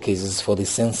special cases for the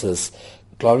census,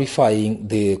 clarifying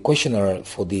the questionnaire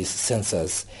for this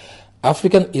census.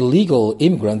 African illegal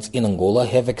immigrants in Angola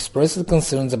have expressed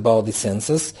concerns about the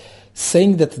census,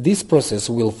 saying that this process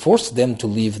will force them to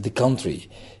leave the country.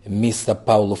 Mr.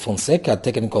 Paulo Fonseca,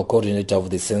 technical coordinator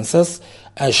of the census,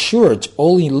 assured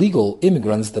all illegal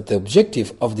immigrants that the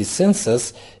objective of the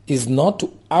census is not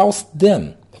to oust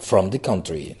them from the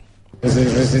country.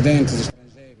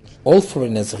 All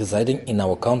foreigners residing in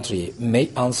our country may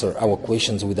answer our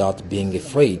questions without being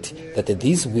afraid that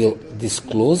this will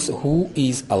disclose who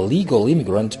is a legal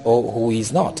immigrant or who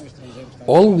is not.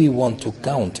 All we want to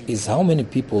count is how many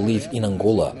people live in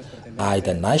Angola,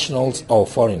 either nationals or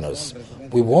foreigners.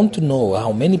 We want to know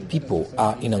how many people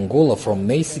are in Angola from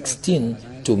May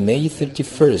 16 to May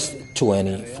 31st,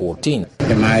 2014.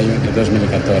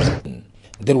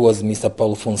 There was Mr.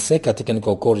 Paulo Fonseca,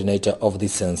 technical coordinator of the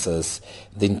census.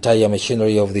 The entire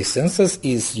machinery of the census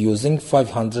is using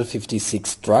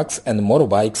 556 trucks and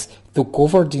motorbikes to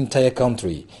cover the entire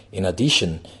country. In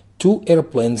addition, 2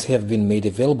 airplanes have been made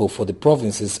available for the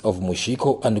provinces of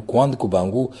Moxico and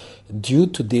Cuando-Cubango due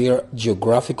to their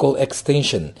geographical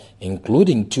extension,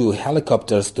 including 2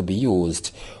 helicopters to be used.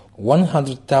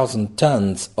 100,000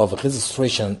 tons of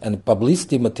registration and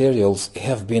publicity materials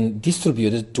have been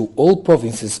distributed to all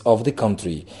provinces of the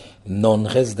country.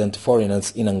 Non-resident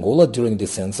foreigners in Angola during the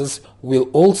census will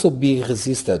also be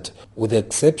registered, with the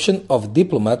exception of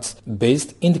diplomats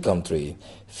based in the country.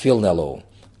 Phil Nello,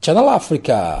 Channel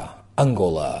Africa,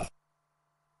 Angola.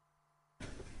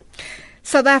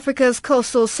 South Africa's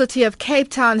coastal city of Cape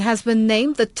Town has been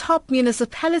named the top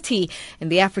municipality in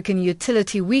the African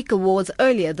Utility Week Awards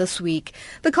earlier this week.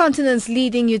 The continent's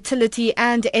leading utility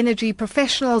and energy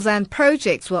professionals and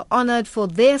projects were honored for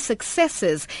their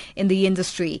successes in the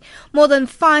industry. More than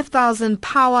 5,000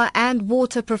 power and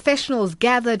water professionals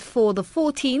gathered for the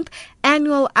 14th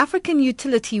Annual African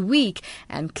Utility Week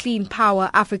and Clean Power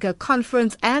Africa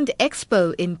Conference and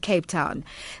Expo in Cape Town.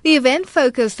 The event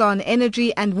focused on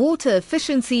energy and water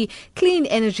efficiency, clean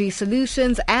energy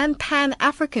solutions and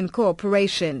Pan-African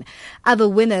cooperation. Other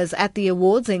winners at the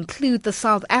awards include the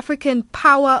South African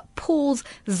Power Pools,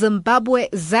 Zimbabwe,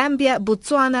 Zambia,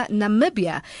 Botswana,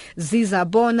 Namibia,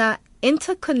 Zizabona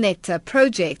Interconnector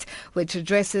project, which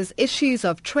addresses issues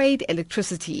of trade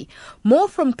electricity. More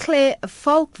from Claire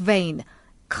Falkvane,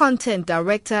 Content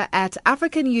Director at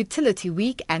African Utility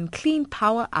Week and Clean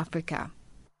Power Africa.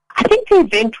 I think the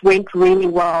event went really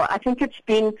well. I think it's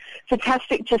been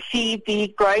fantastic to see the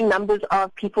growing numbers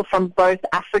of people from both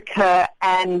Africa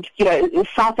and,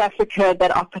 South Africa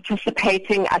that are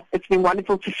participating. It's been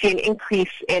wonderful to see an increase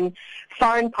in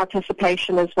foreign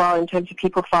participation as well in terms of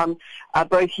people from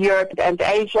both Europe and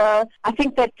Asia. I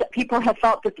think that people have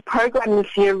felt that the program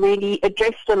this year really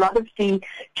addressed a lot of the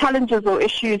challenges or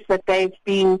issues that they've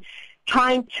been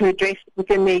trying to address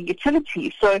within their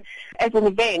utility. So as an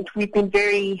event, we've been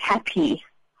very happy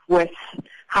with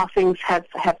how things have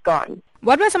gone.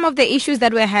 What were some of the issues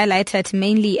that were highlighted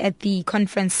mainly at the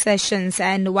conference sessions,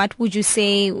 and what would you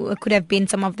say could have been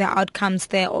some of the outcomes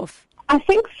thereof? I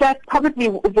think that probably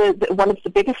one of the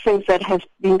biggest things that has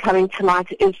been coming to light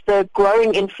is the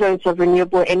growing influence of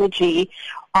renewable energy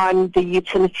on the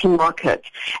utility market,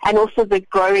 and also the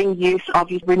growing use of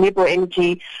renewable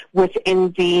energy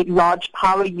within the large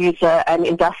power user and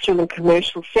industrial and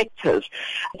commercial sectors.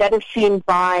 That is seen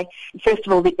by, first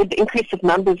of all, the increase of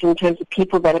numbers in terms of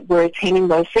people that were attending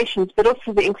those sessions, but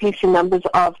also the increase in numbers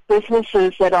of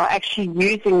businesses that are actually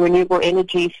using renewable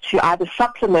energies to either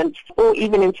supplement or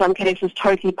even in some cases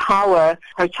totally power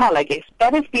hotel, I guess.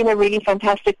 That has been a really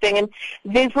fantastic thing, and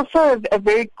there's also a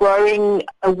very growing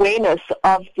awareness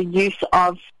of of the use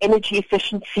of energy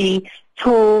efficiency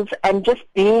tools and just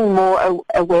being more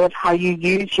aware of how you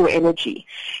use your energy.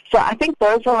 So I think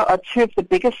those are two of the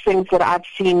biggest things that I've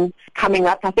seen coming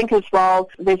up. I think as well,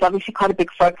 there's obviously quite a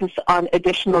big focus on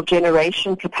additional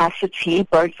generation capacity,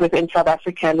 both within South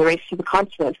Africa and the rest of the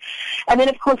continent. And then,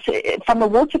 of course, from a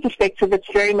water perspective,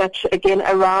 it's very much, again,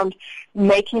 around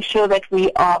making sure that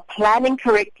we are planning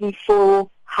correctly for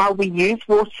how we use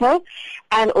water,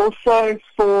 and also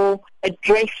for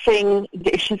addressing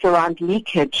the issues around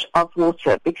leakage of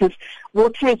water, because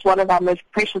water is one of our most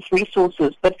precious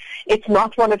resources, but it's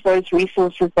not one of those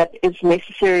resources that is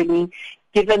necessarily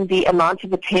given the amount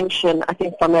of attention, I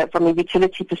think, from a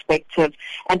utility perspective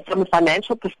and from a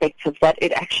financial perspective that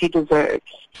it actually deserves.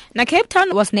 Now, Cape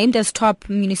Town was named as top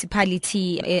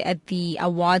municipality at the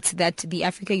awards that the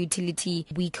Africa Utility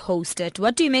Week hosted.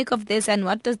 What do you make of this, and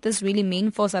what does this really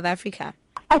mean for South Africa?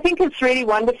 I think it's really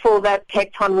wonderful that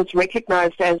Cape Town was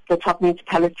recognized as the top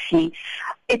municipality.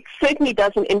 It certainly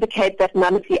doesn't indicate that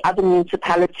none of the other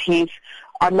municipalities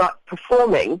are not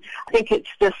performing. I think it's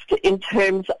just in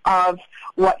terms of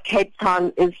what Cape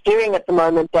Town is doing at the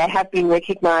moment. They have been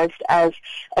recognized as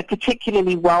a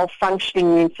particularly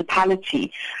well-functioning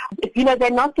municipality. You know,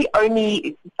 they're not the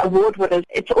only award winners.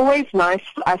 It's always nice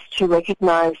for us to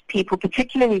recognize people,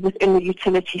 particularly within the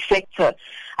utility sector.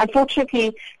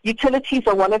 Unfortunately, utilities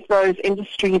are one of those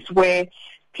industries where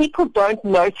people don't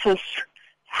notice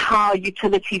how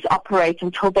utilities operate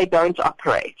until they don't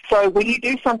operate. So when you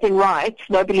do something right,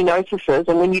 nobody notices,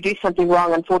 and when you do something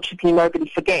wrong, unfortunately, nobody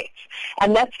forgets.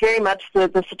 And that's very much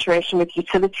the situation with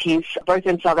utilities, both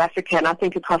in South Africa and I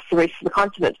think across the rest of the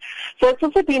continent. So it's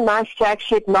also been nice to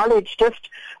actually acknowledge just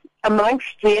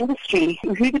amongst the industry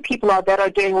who the people are that are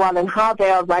doing well and how they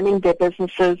are running their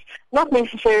businesses, not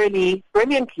necessarily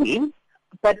brilliantly,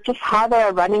 but just how they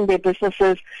are running their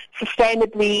businesses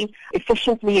sustainably,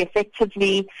 efficiently,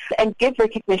 effectively, and give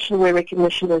recognition where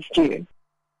recognition is due.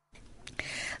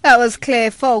 That was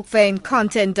Claire Folkvane,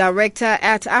 Content Director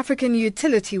at African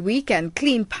Utility Week and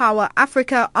Clean Power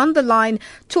Africa, on the line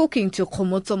talking to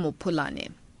Khomotso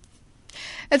Mopulane.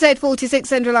 It's 8:46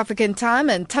 Central African Time,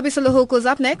 and Thabiso Lohoko is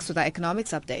up next with our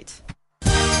economics update.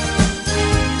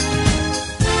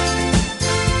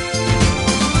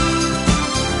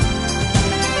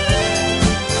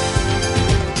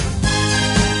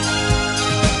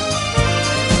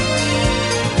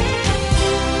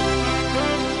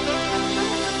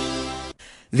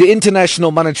 The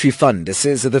International Monetary Fund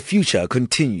says that the future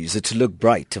continues to look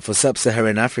bright for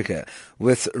sub-Saharan Africa,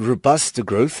 with robust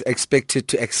growth expected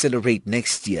to accelerate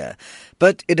next year.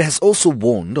 But it has also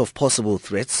warned of possible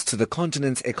threats to the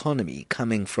continent's economy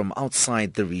coming from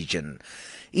outside the region.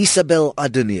 Isabel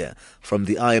Adonia from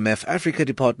the IMF Africa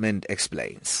Department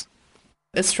explains.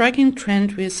 A striking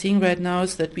trend we're seeing right now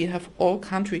is that we have all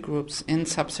country groups in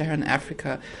sub-Saharan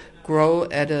Africa grow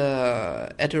at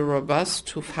a robust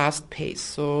to fast pace.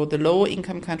 So the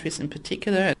low-income countries in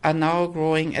particular are now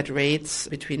growing at rates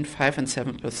between 5 and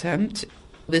 7%.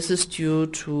 This is due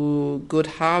to good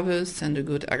harvests and a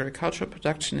good agricultural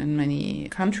production in many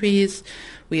countries.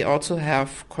 We also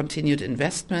have continued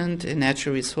investment in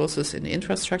natural resources and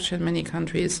infrastructure in many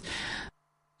countries.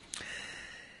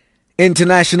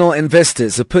 International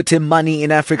investors putting money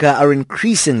in Africa are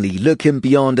increasingly looking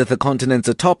beyond the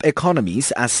continent's top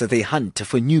economies as they hunt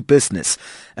for new business.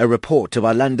 A report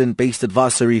by London-based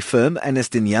advisory firm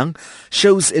Ernst & Young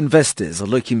shows investors are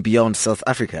looking beyond South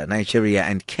Africa, Nigeria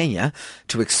and Kenya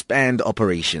to expand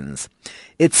operations.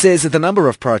 It says that the number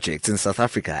of projects in South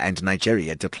Africa and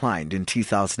Nigeria declined in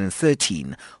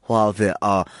 2013, while there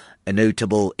are a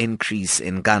notable increase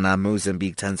in Ghana,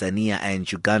 Mozambique, Tanzania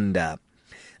and Uganda.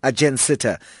 Ajahn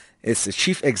Sitter is the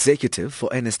Chief Executive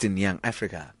for Ernst & Young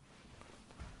Africa.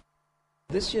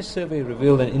 This year's survey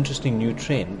revealed an interesting new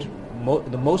trend.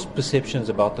 The most perceptions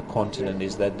about the continent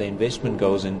is that the investment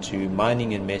goes into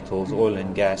mining and metals, oil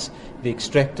and gas, the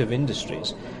extractive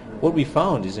industries. What we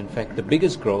found is, in fact, the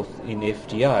biggest growth in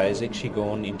FDI has actually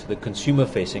gone into the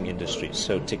consumer-facing industries,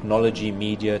 so technology,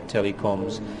 media,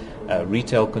 telecoms,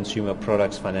 retail consumer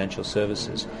products, financial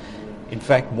services. In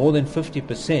fact, more than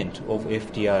 50% of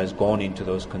FDI has gone into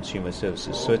those consumer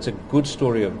services. So it's a good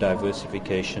story of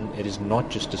diversification. It is not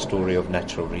just a story of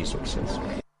natural resources.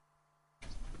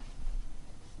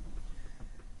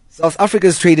 South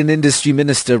Africa's Trade and Industry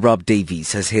Minister Rob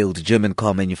Davies has hailed German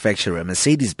car manufacturer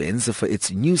Mercedes-Benz for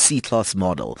its new C-Class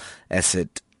model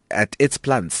at its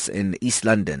plants in East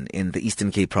London in the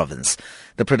Eastern Cape province.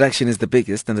 The production is the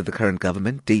biggest under the current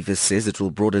government. Davies says it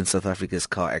will broaden South Africa's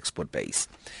car export base.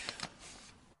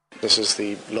 This is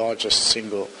the largest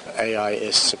single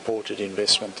AIS-supported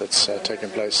investment that's taken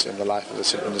place in the life of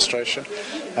this administration.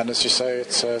 And as you say,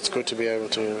 it's good to be able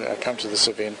to come to this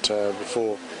event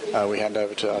before we hand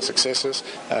over to our successors.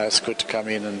 It's good to come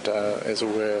in and, as it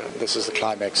were, this is the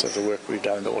climax of the work we've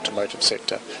done in the automotive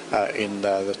sector in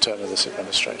the term of this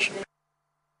administration.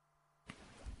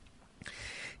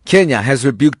 Kenya has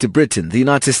rebuked Britain, the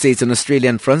United States and Australia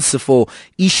and France for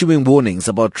issuing warnings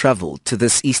about travel to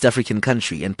this East African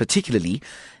country and particularly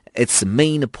its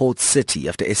main port city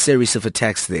after a series of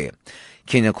attacks there.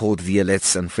 Kenya called the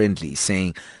alerts unfriendly,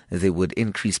 saying they would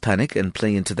increase panic and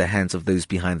play into the hands of those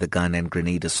behind the gun and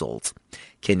grenade assaults.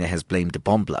 Kenya has blamed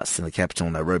bomb blasts in the capital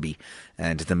Nairobi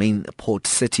and the main port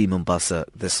city Mombasa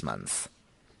this month.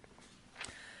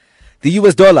 The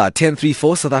US dollar,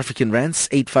 10.34 South African rands,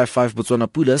 8.55 Botswana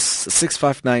pulas,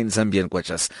 6.59 Zambian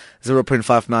kwachas,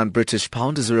 0.59 British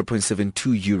pound,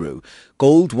 0.72 euro.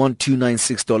 Gold,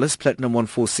 $1296, platinum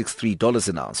 $1463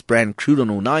 an ounce. Brand crude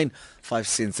on 09, 5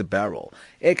 cents a barrel.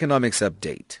 Economics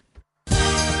update.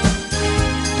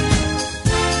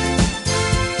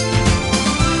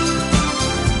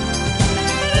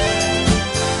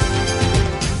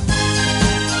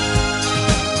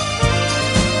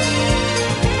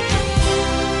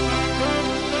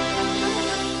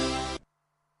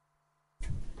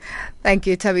 Thank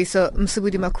you, Tabiso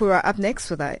Msubudi Makura. Up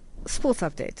next with our sports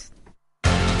update.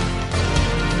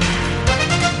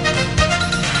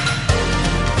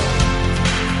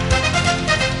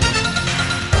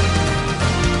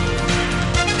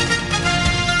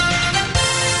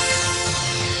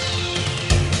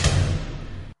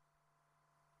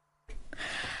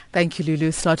 Thank you,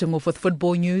 Lulu. Starting off with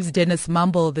football news, Dennis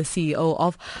Mumble, the CEO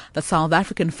of the South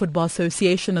African Football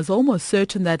Association, is almost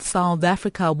certain that South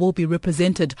Africa will be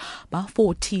represented by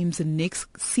 4 teams in next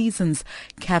season's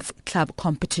CAF club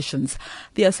competitions.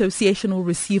 The association will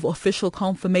receive official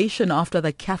confirmation after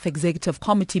the CAF Executive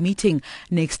Committee meeting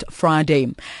next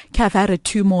Friday. CAF added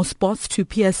 2 more spots to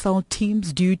PSL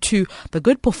teams due to the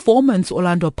good performance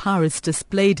Orlando Pirates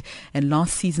displayed in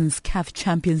last season's CAF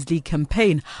Champions League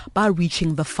campaign by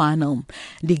reaching the final.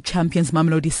 League champions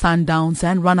Mamelodi Sundowns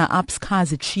and runner-ups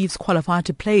Kaizer Chiefs qualified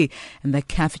to play in the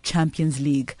CAF Champions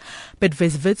League.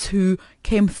 Bidvest Wits, who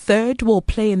came third, will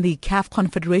play in the CAF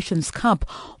Confederations Cup,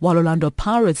 while Orlando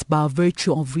Pirates, by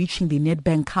virtue of reaching the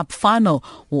Nedbank Cup final,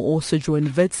 will also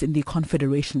join Wits in the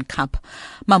Confederation Cup.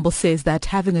 Mumble says that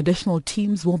having additional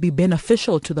teams will be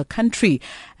beneficial to the country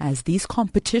as these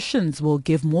competitions will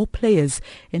give more players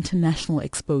international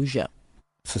exposure.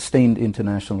 Sustained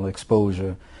international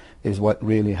exposure is what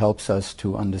really helps us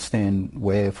to understand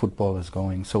where football is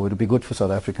going. So it would be good for South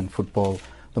African football.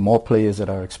 The more players that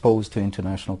are exposed to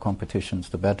international competitions,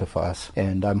 the better for us.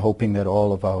 And I'm hoping that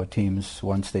all of our teams,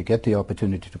 once they get the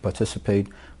opportunity to participate,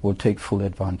 will take full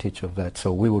advantage of that.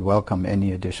 So we would welcome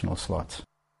any additional slots.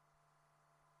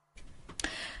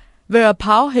 Vera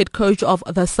Pauw, head coach of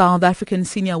the South African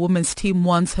senior women's team,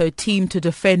 wants her team to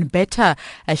defend better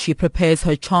as she prepares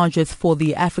her charges for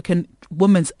the African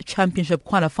Women's Championship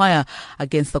qualifier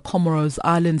against the Comoros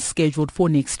Islands scheduled for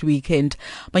next weekend.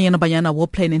 Banyana Banyana will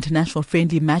play an international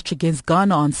friendly match against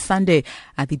Ghana on Sunday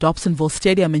at the Dobsonville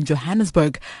Stadium in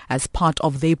Johannesburg as part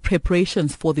of their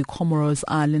preparations for the Comoros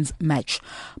Islands match.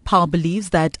 Pauw believes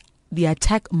that the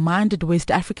attack-minded West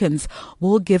Africans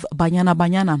will give Banyana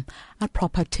Banyana a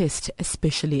proper test,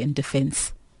 especially in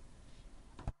defense.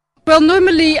 Well,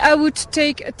 normally I would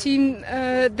take a team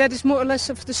that is more or less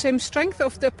of the same strength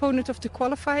of the opponent of the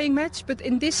qualifying match, but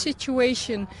in this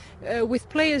situation with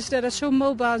players that are so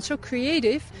mobile and so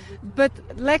creative but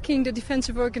lacking the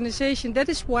defensive organization, that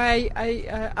is why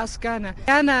I asked Ghana.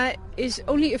 Ghana is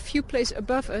only a few places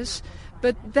above us,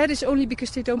 but that is only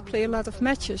because they don't play a lot of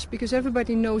matches, because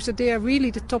everybody knows that they are really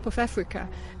the top of Africa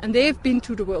and they have been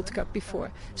to the World Cup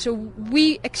before. So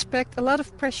we expect a lot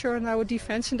of pressure on our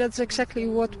defense, and that's exactly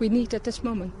what we need at this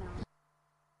moment.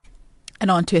 And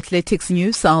on to athletics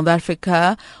news. South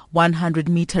Africa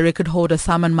 100-meter record holder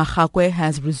Simon Mahakwe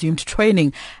has resumed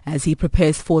training as he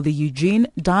prepares for the Eugene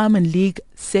Diamond League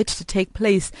set to take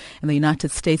place in the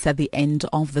United States at the end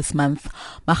of this month.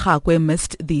 Mahakwe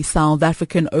missed the South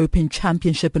African Open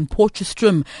Championship in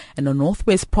Potchefstroom in the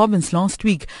Northwest Province last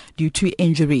week due to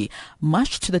injury,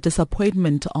 much to the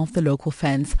disappointment of the local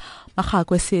fans.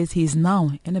 Mahakwe says he is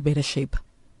now in a better shape.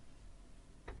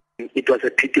 It was a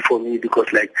pity for me because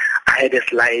I had a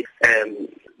slide,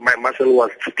 my muscle was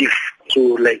stiff,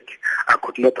 so I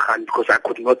could not run because I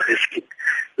could not risk it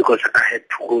because I had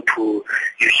to go to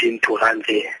Eugene to run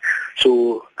there.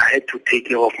 So I had to take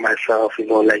care of myself,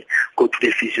 go to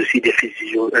the physio, see the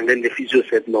physio, and then the physio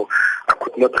said no, I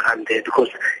could not run there because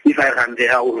if I run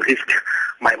there I will risk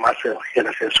my muscle. You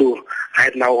understand? So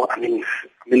right now, I'm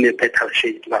in a better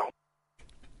shape now.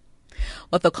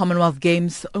 With the Commonwealth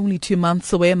Games only 2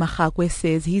 months away, Magakwe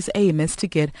says his aim is to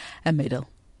get a medal.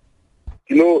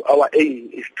 You know, our aim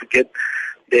is to get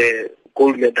the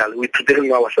gold medal. We're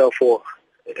preparing ourselves for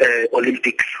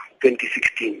Olympics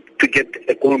 2016 to get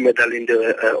a gold medal in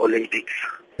the Olympics.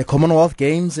 The Commonwealth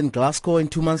Games in Glasgow in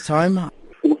 2 months' time?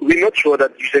 We're not sure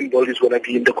that Usain Bolt is going to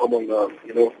be in the Commonwealth,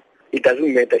 you know. It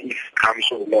doesn't matter if he comes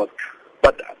or not.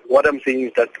 But what I'm saying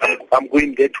is that I'm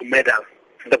going there to medal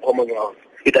the Commonwealth.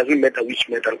 It doesn't matter which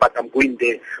medal, but I'm going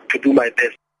there to do my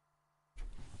best.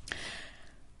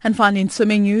 And finally, in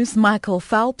swimming news, Michael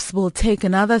Phelps will take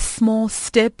another small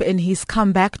step in his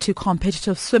comeback to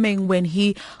competitive swimming when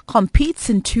he competes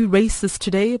in 2 races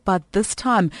today, but this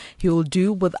time he will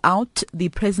do without the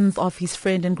presence of his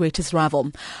friend and greatest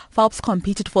rival. Phelps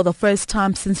competed for the first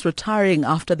time since retiring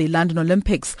after the London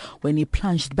Olympics when he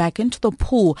plunged back into the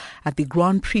pool at the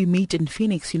Grand Prix meet in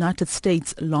Phoenix, United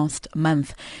States last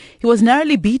month. He was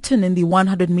narrowly beaten in the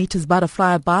 100 meters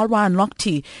butterfly by Ryan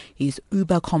Lochte, his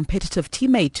uber competitive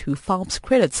teammate, who Phelps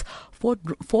credits for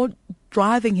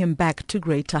driving him back to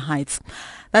greater heights.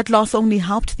 That loss only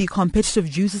helped the competitive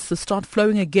juices to start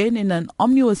flowing again in an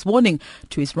ominous warning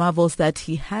to his rivals that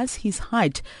he has his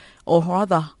heart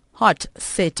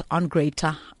set on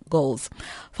greater goals.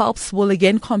 Phelps will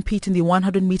again compete in the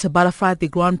 100-meter butterfly at the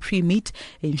Grand Prix meet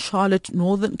in Charlotte,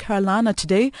 North Carolina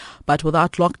today, but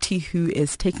without Lochte, who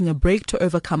is taking a break to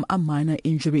overcome a minor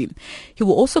injury. He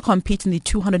will also compete in the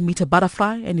 200-meter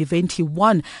butterfly, an event he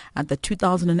won at the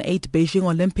 2008 Beijing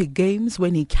Olympic Games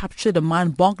when he captured a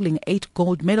mind-boggling 8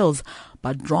 gold medals,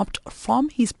 but dropped from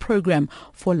his program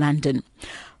for London.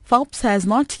 Phelps has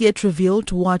not yet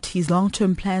revealed what his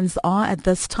long-term plans are at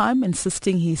this time,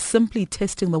 insisting he's simply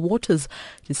testing the waters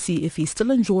to see if he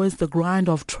still enjoys the grind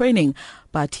of training,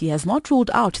 but he has not ruled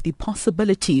out the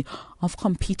possibility of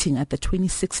competing at the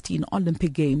 2016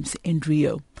 Olympic Games in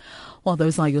Rio. Well,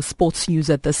 those are your sports news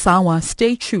at this hour.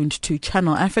 Stay tuned to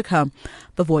Channel Africa,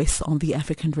 the voice of the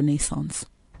African Renaissance.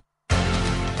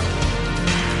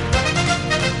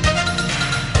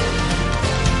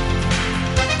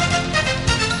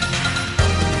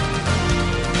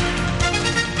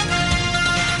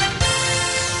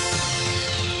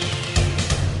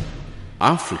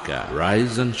 Africa,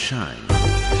 rise and shine.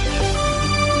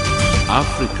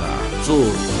 Africa,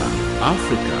 zorka.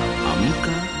 Africa,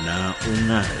 amka na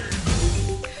ung'are.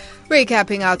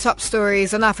 Recapping our top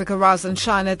stories on Africa Rise and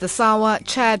Shine at this hour,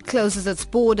 Chad closes its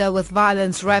border with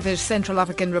violence-ravaged Central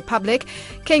African Republic.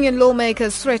 Kenyan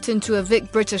lawmakers threaten to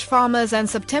evict British farmers, and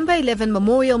September 11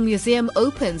 Memorial Museum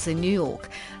opens in New York.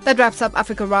 That wraps up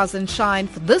Africa Rise and Shine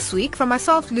for this week. From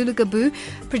myself, Lulu Gabu,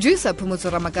 producer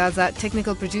Pumuzo Ramagaza,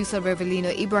 technical producer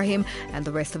Revelino Ibrahim, and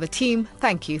the rest of the team,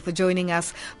 thank you for joining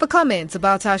us. For comments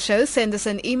about our show, send us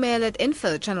an email at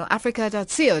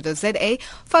info@channelafrica.co.za,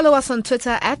 follow us on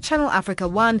Twitter at Channel Africa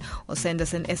 1, or send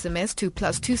us an SMS to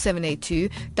 +2782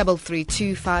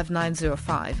 332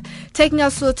 5905. Taking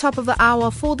us to the top of the hour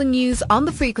for the news on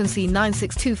the frequency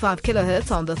 9625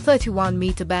 kHz on the 31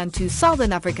 meter band to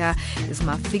Southern Africa is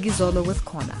Mafigizolo with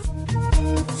Kona.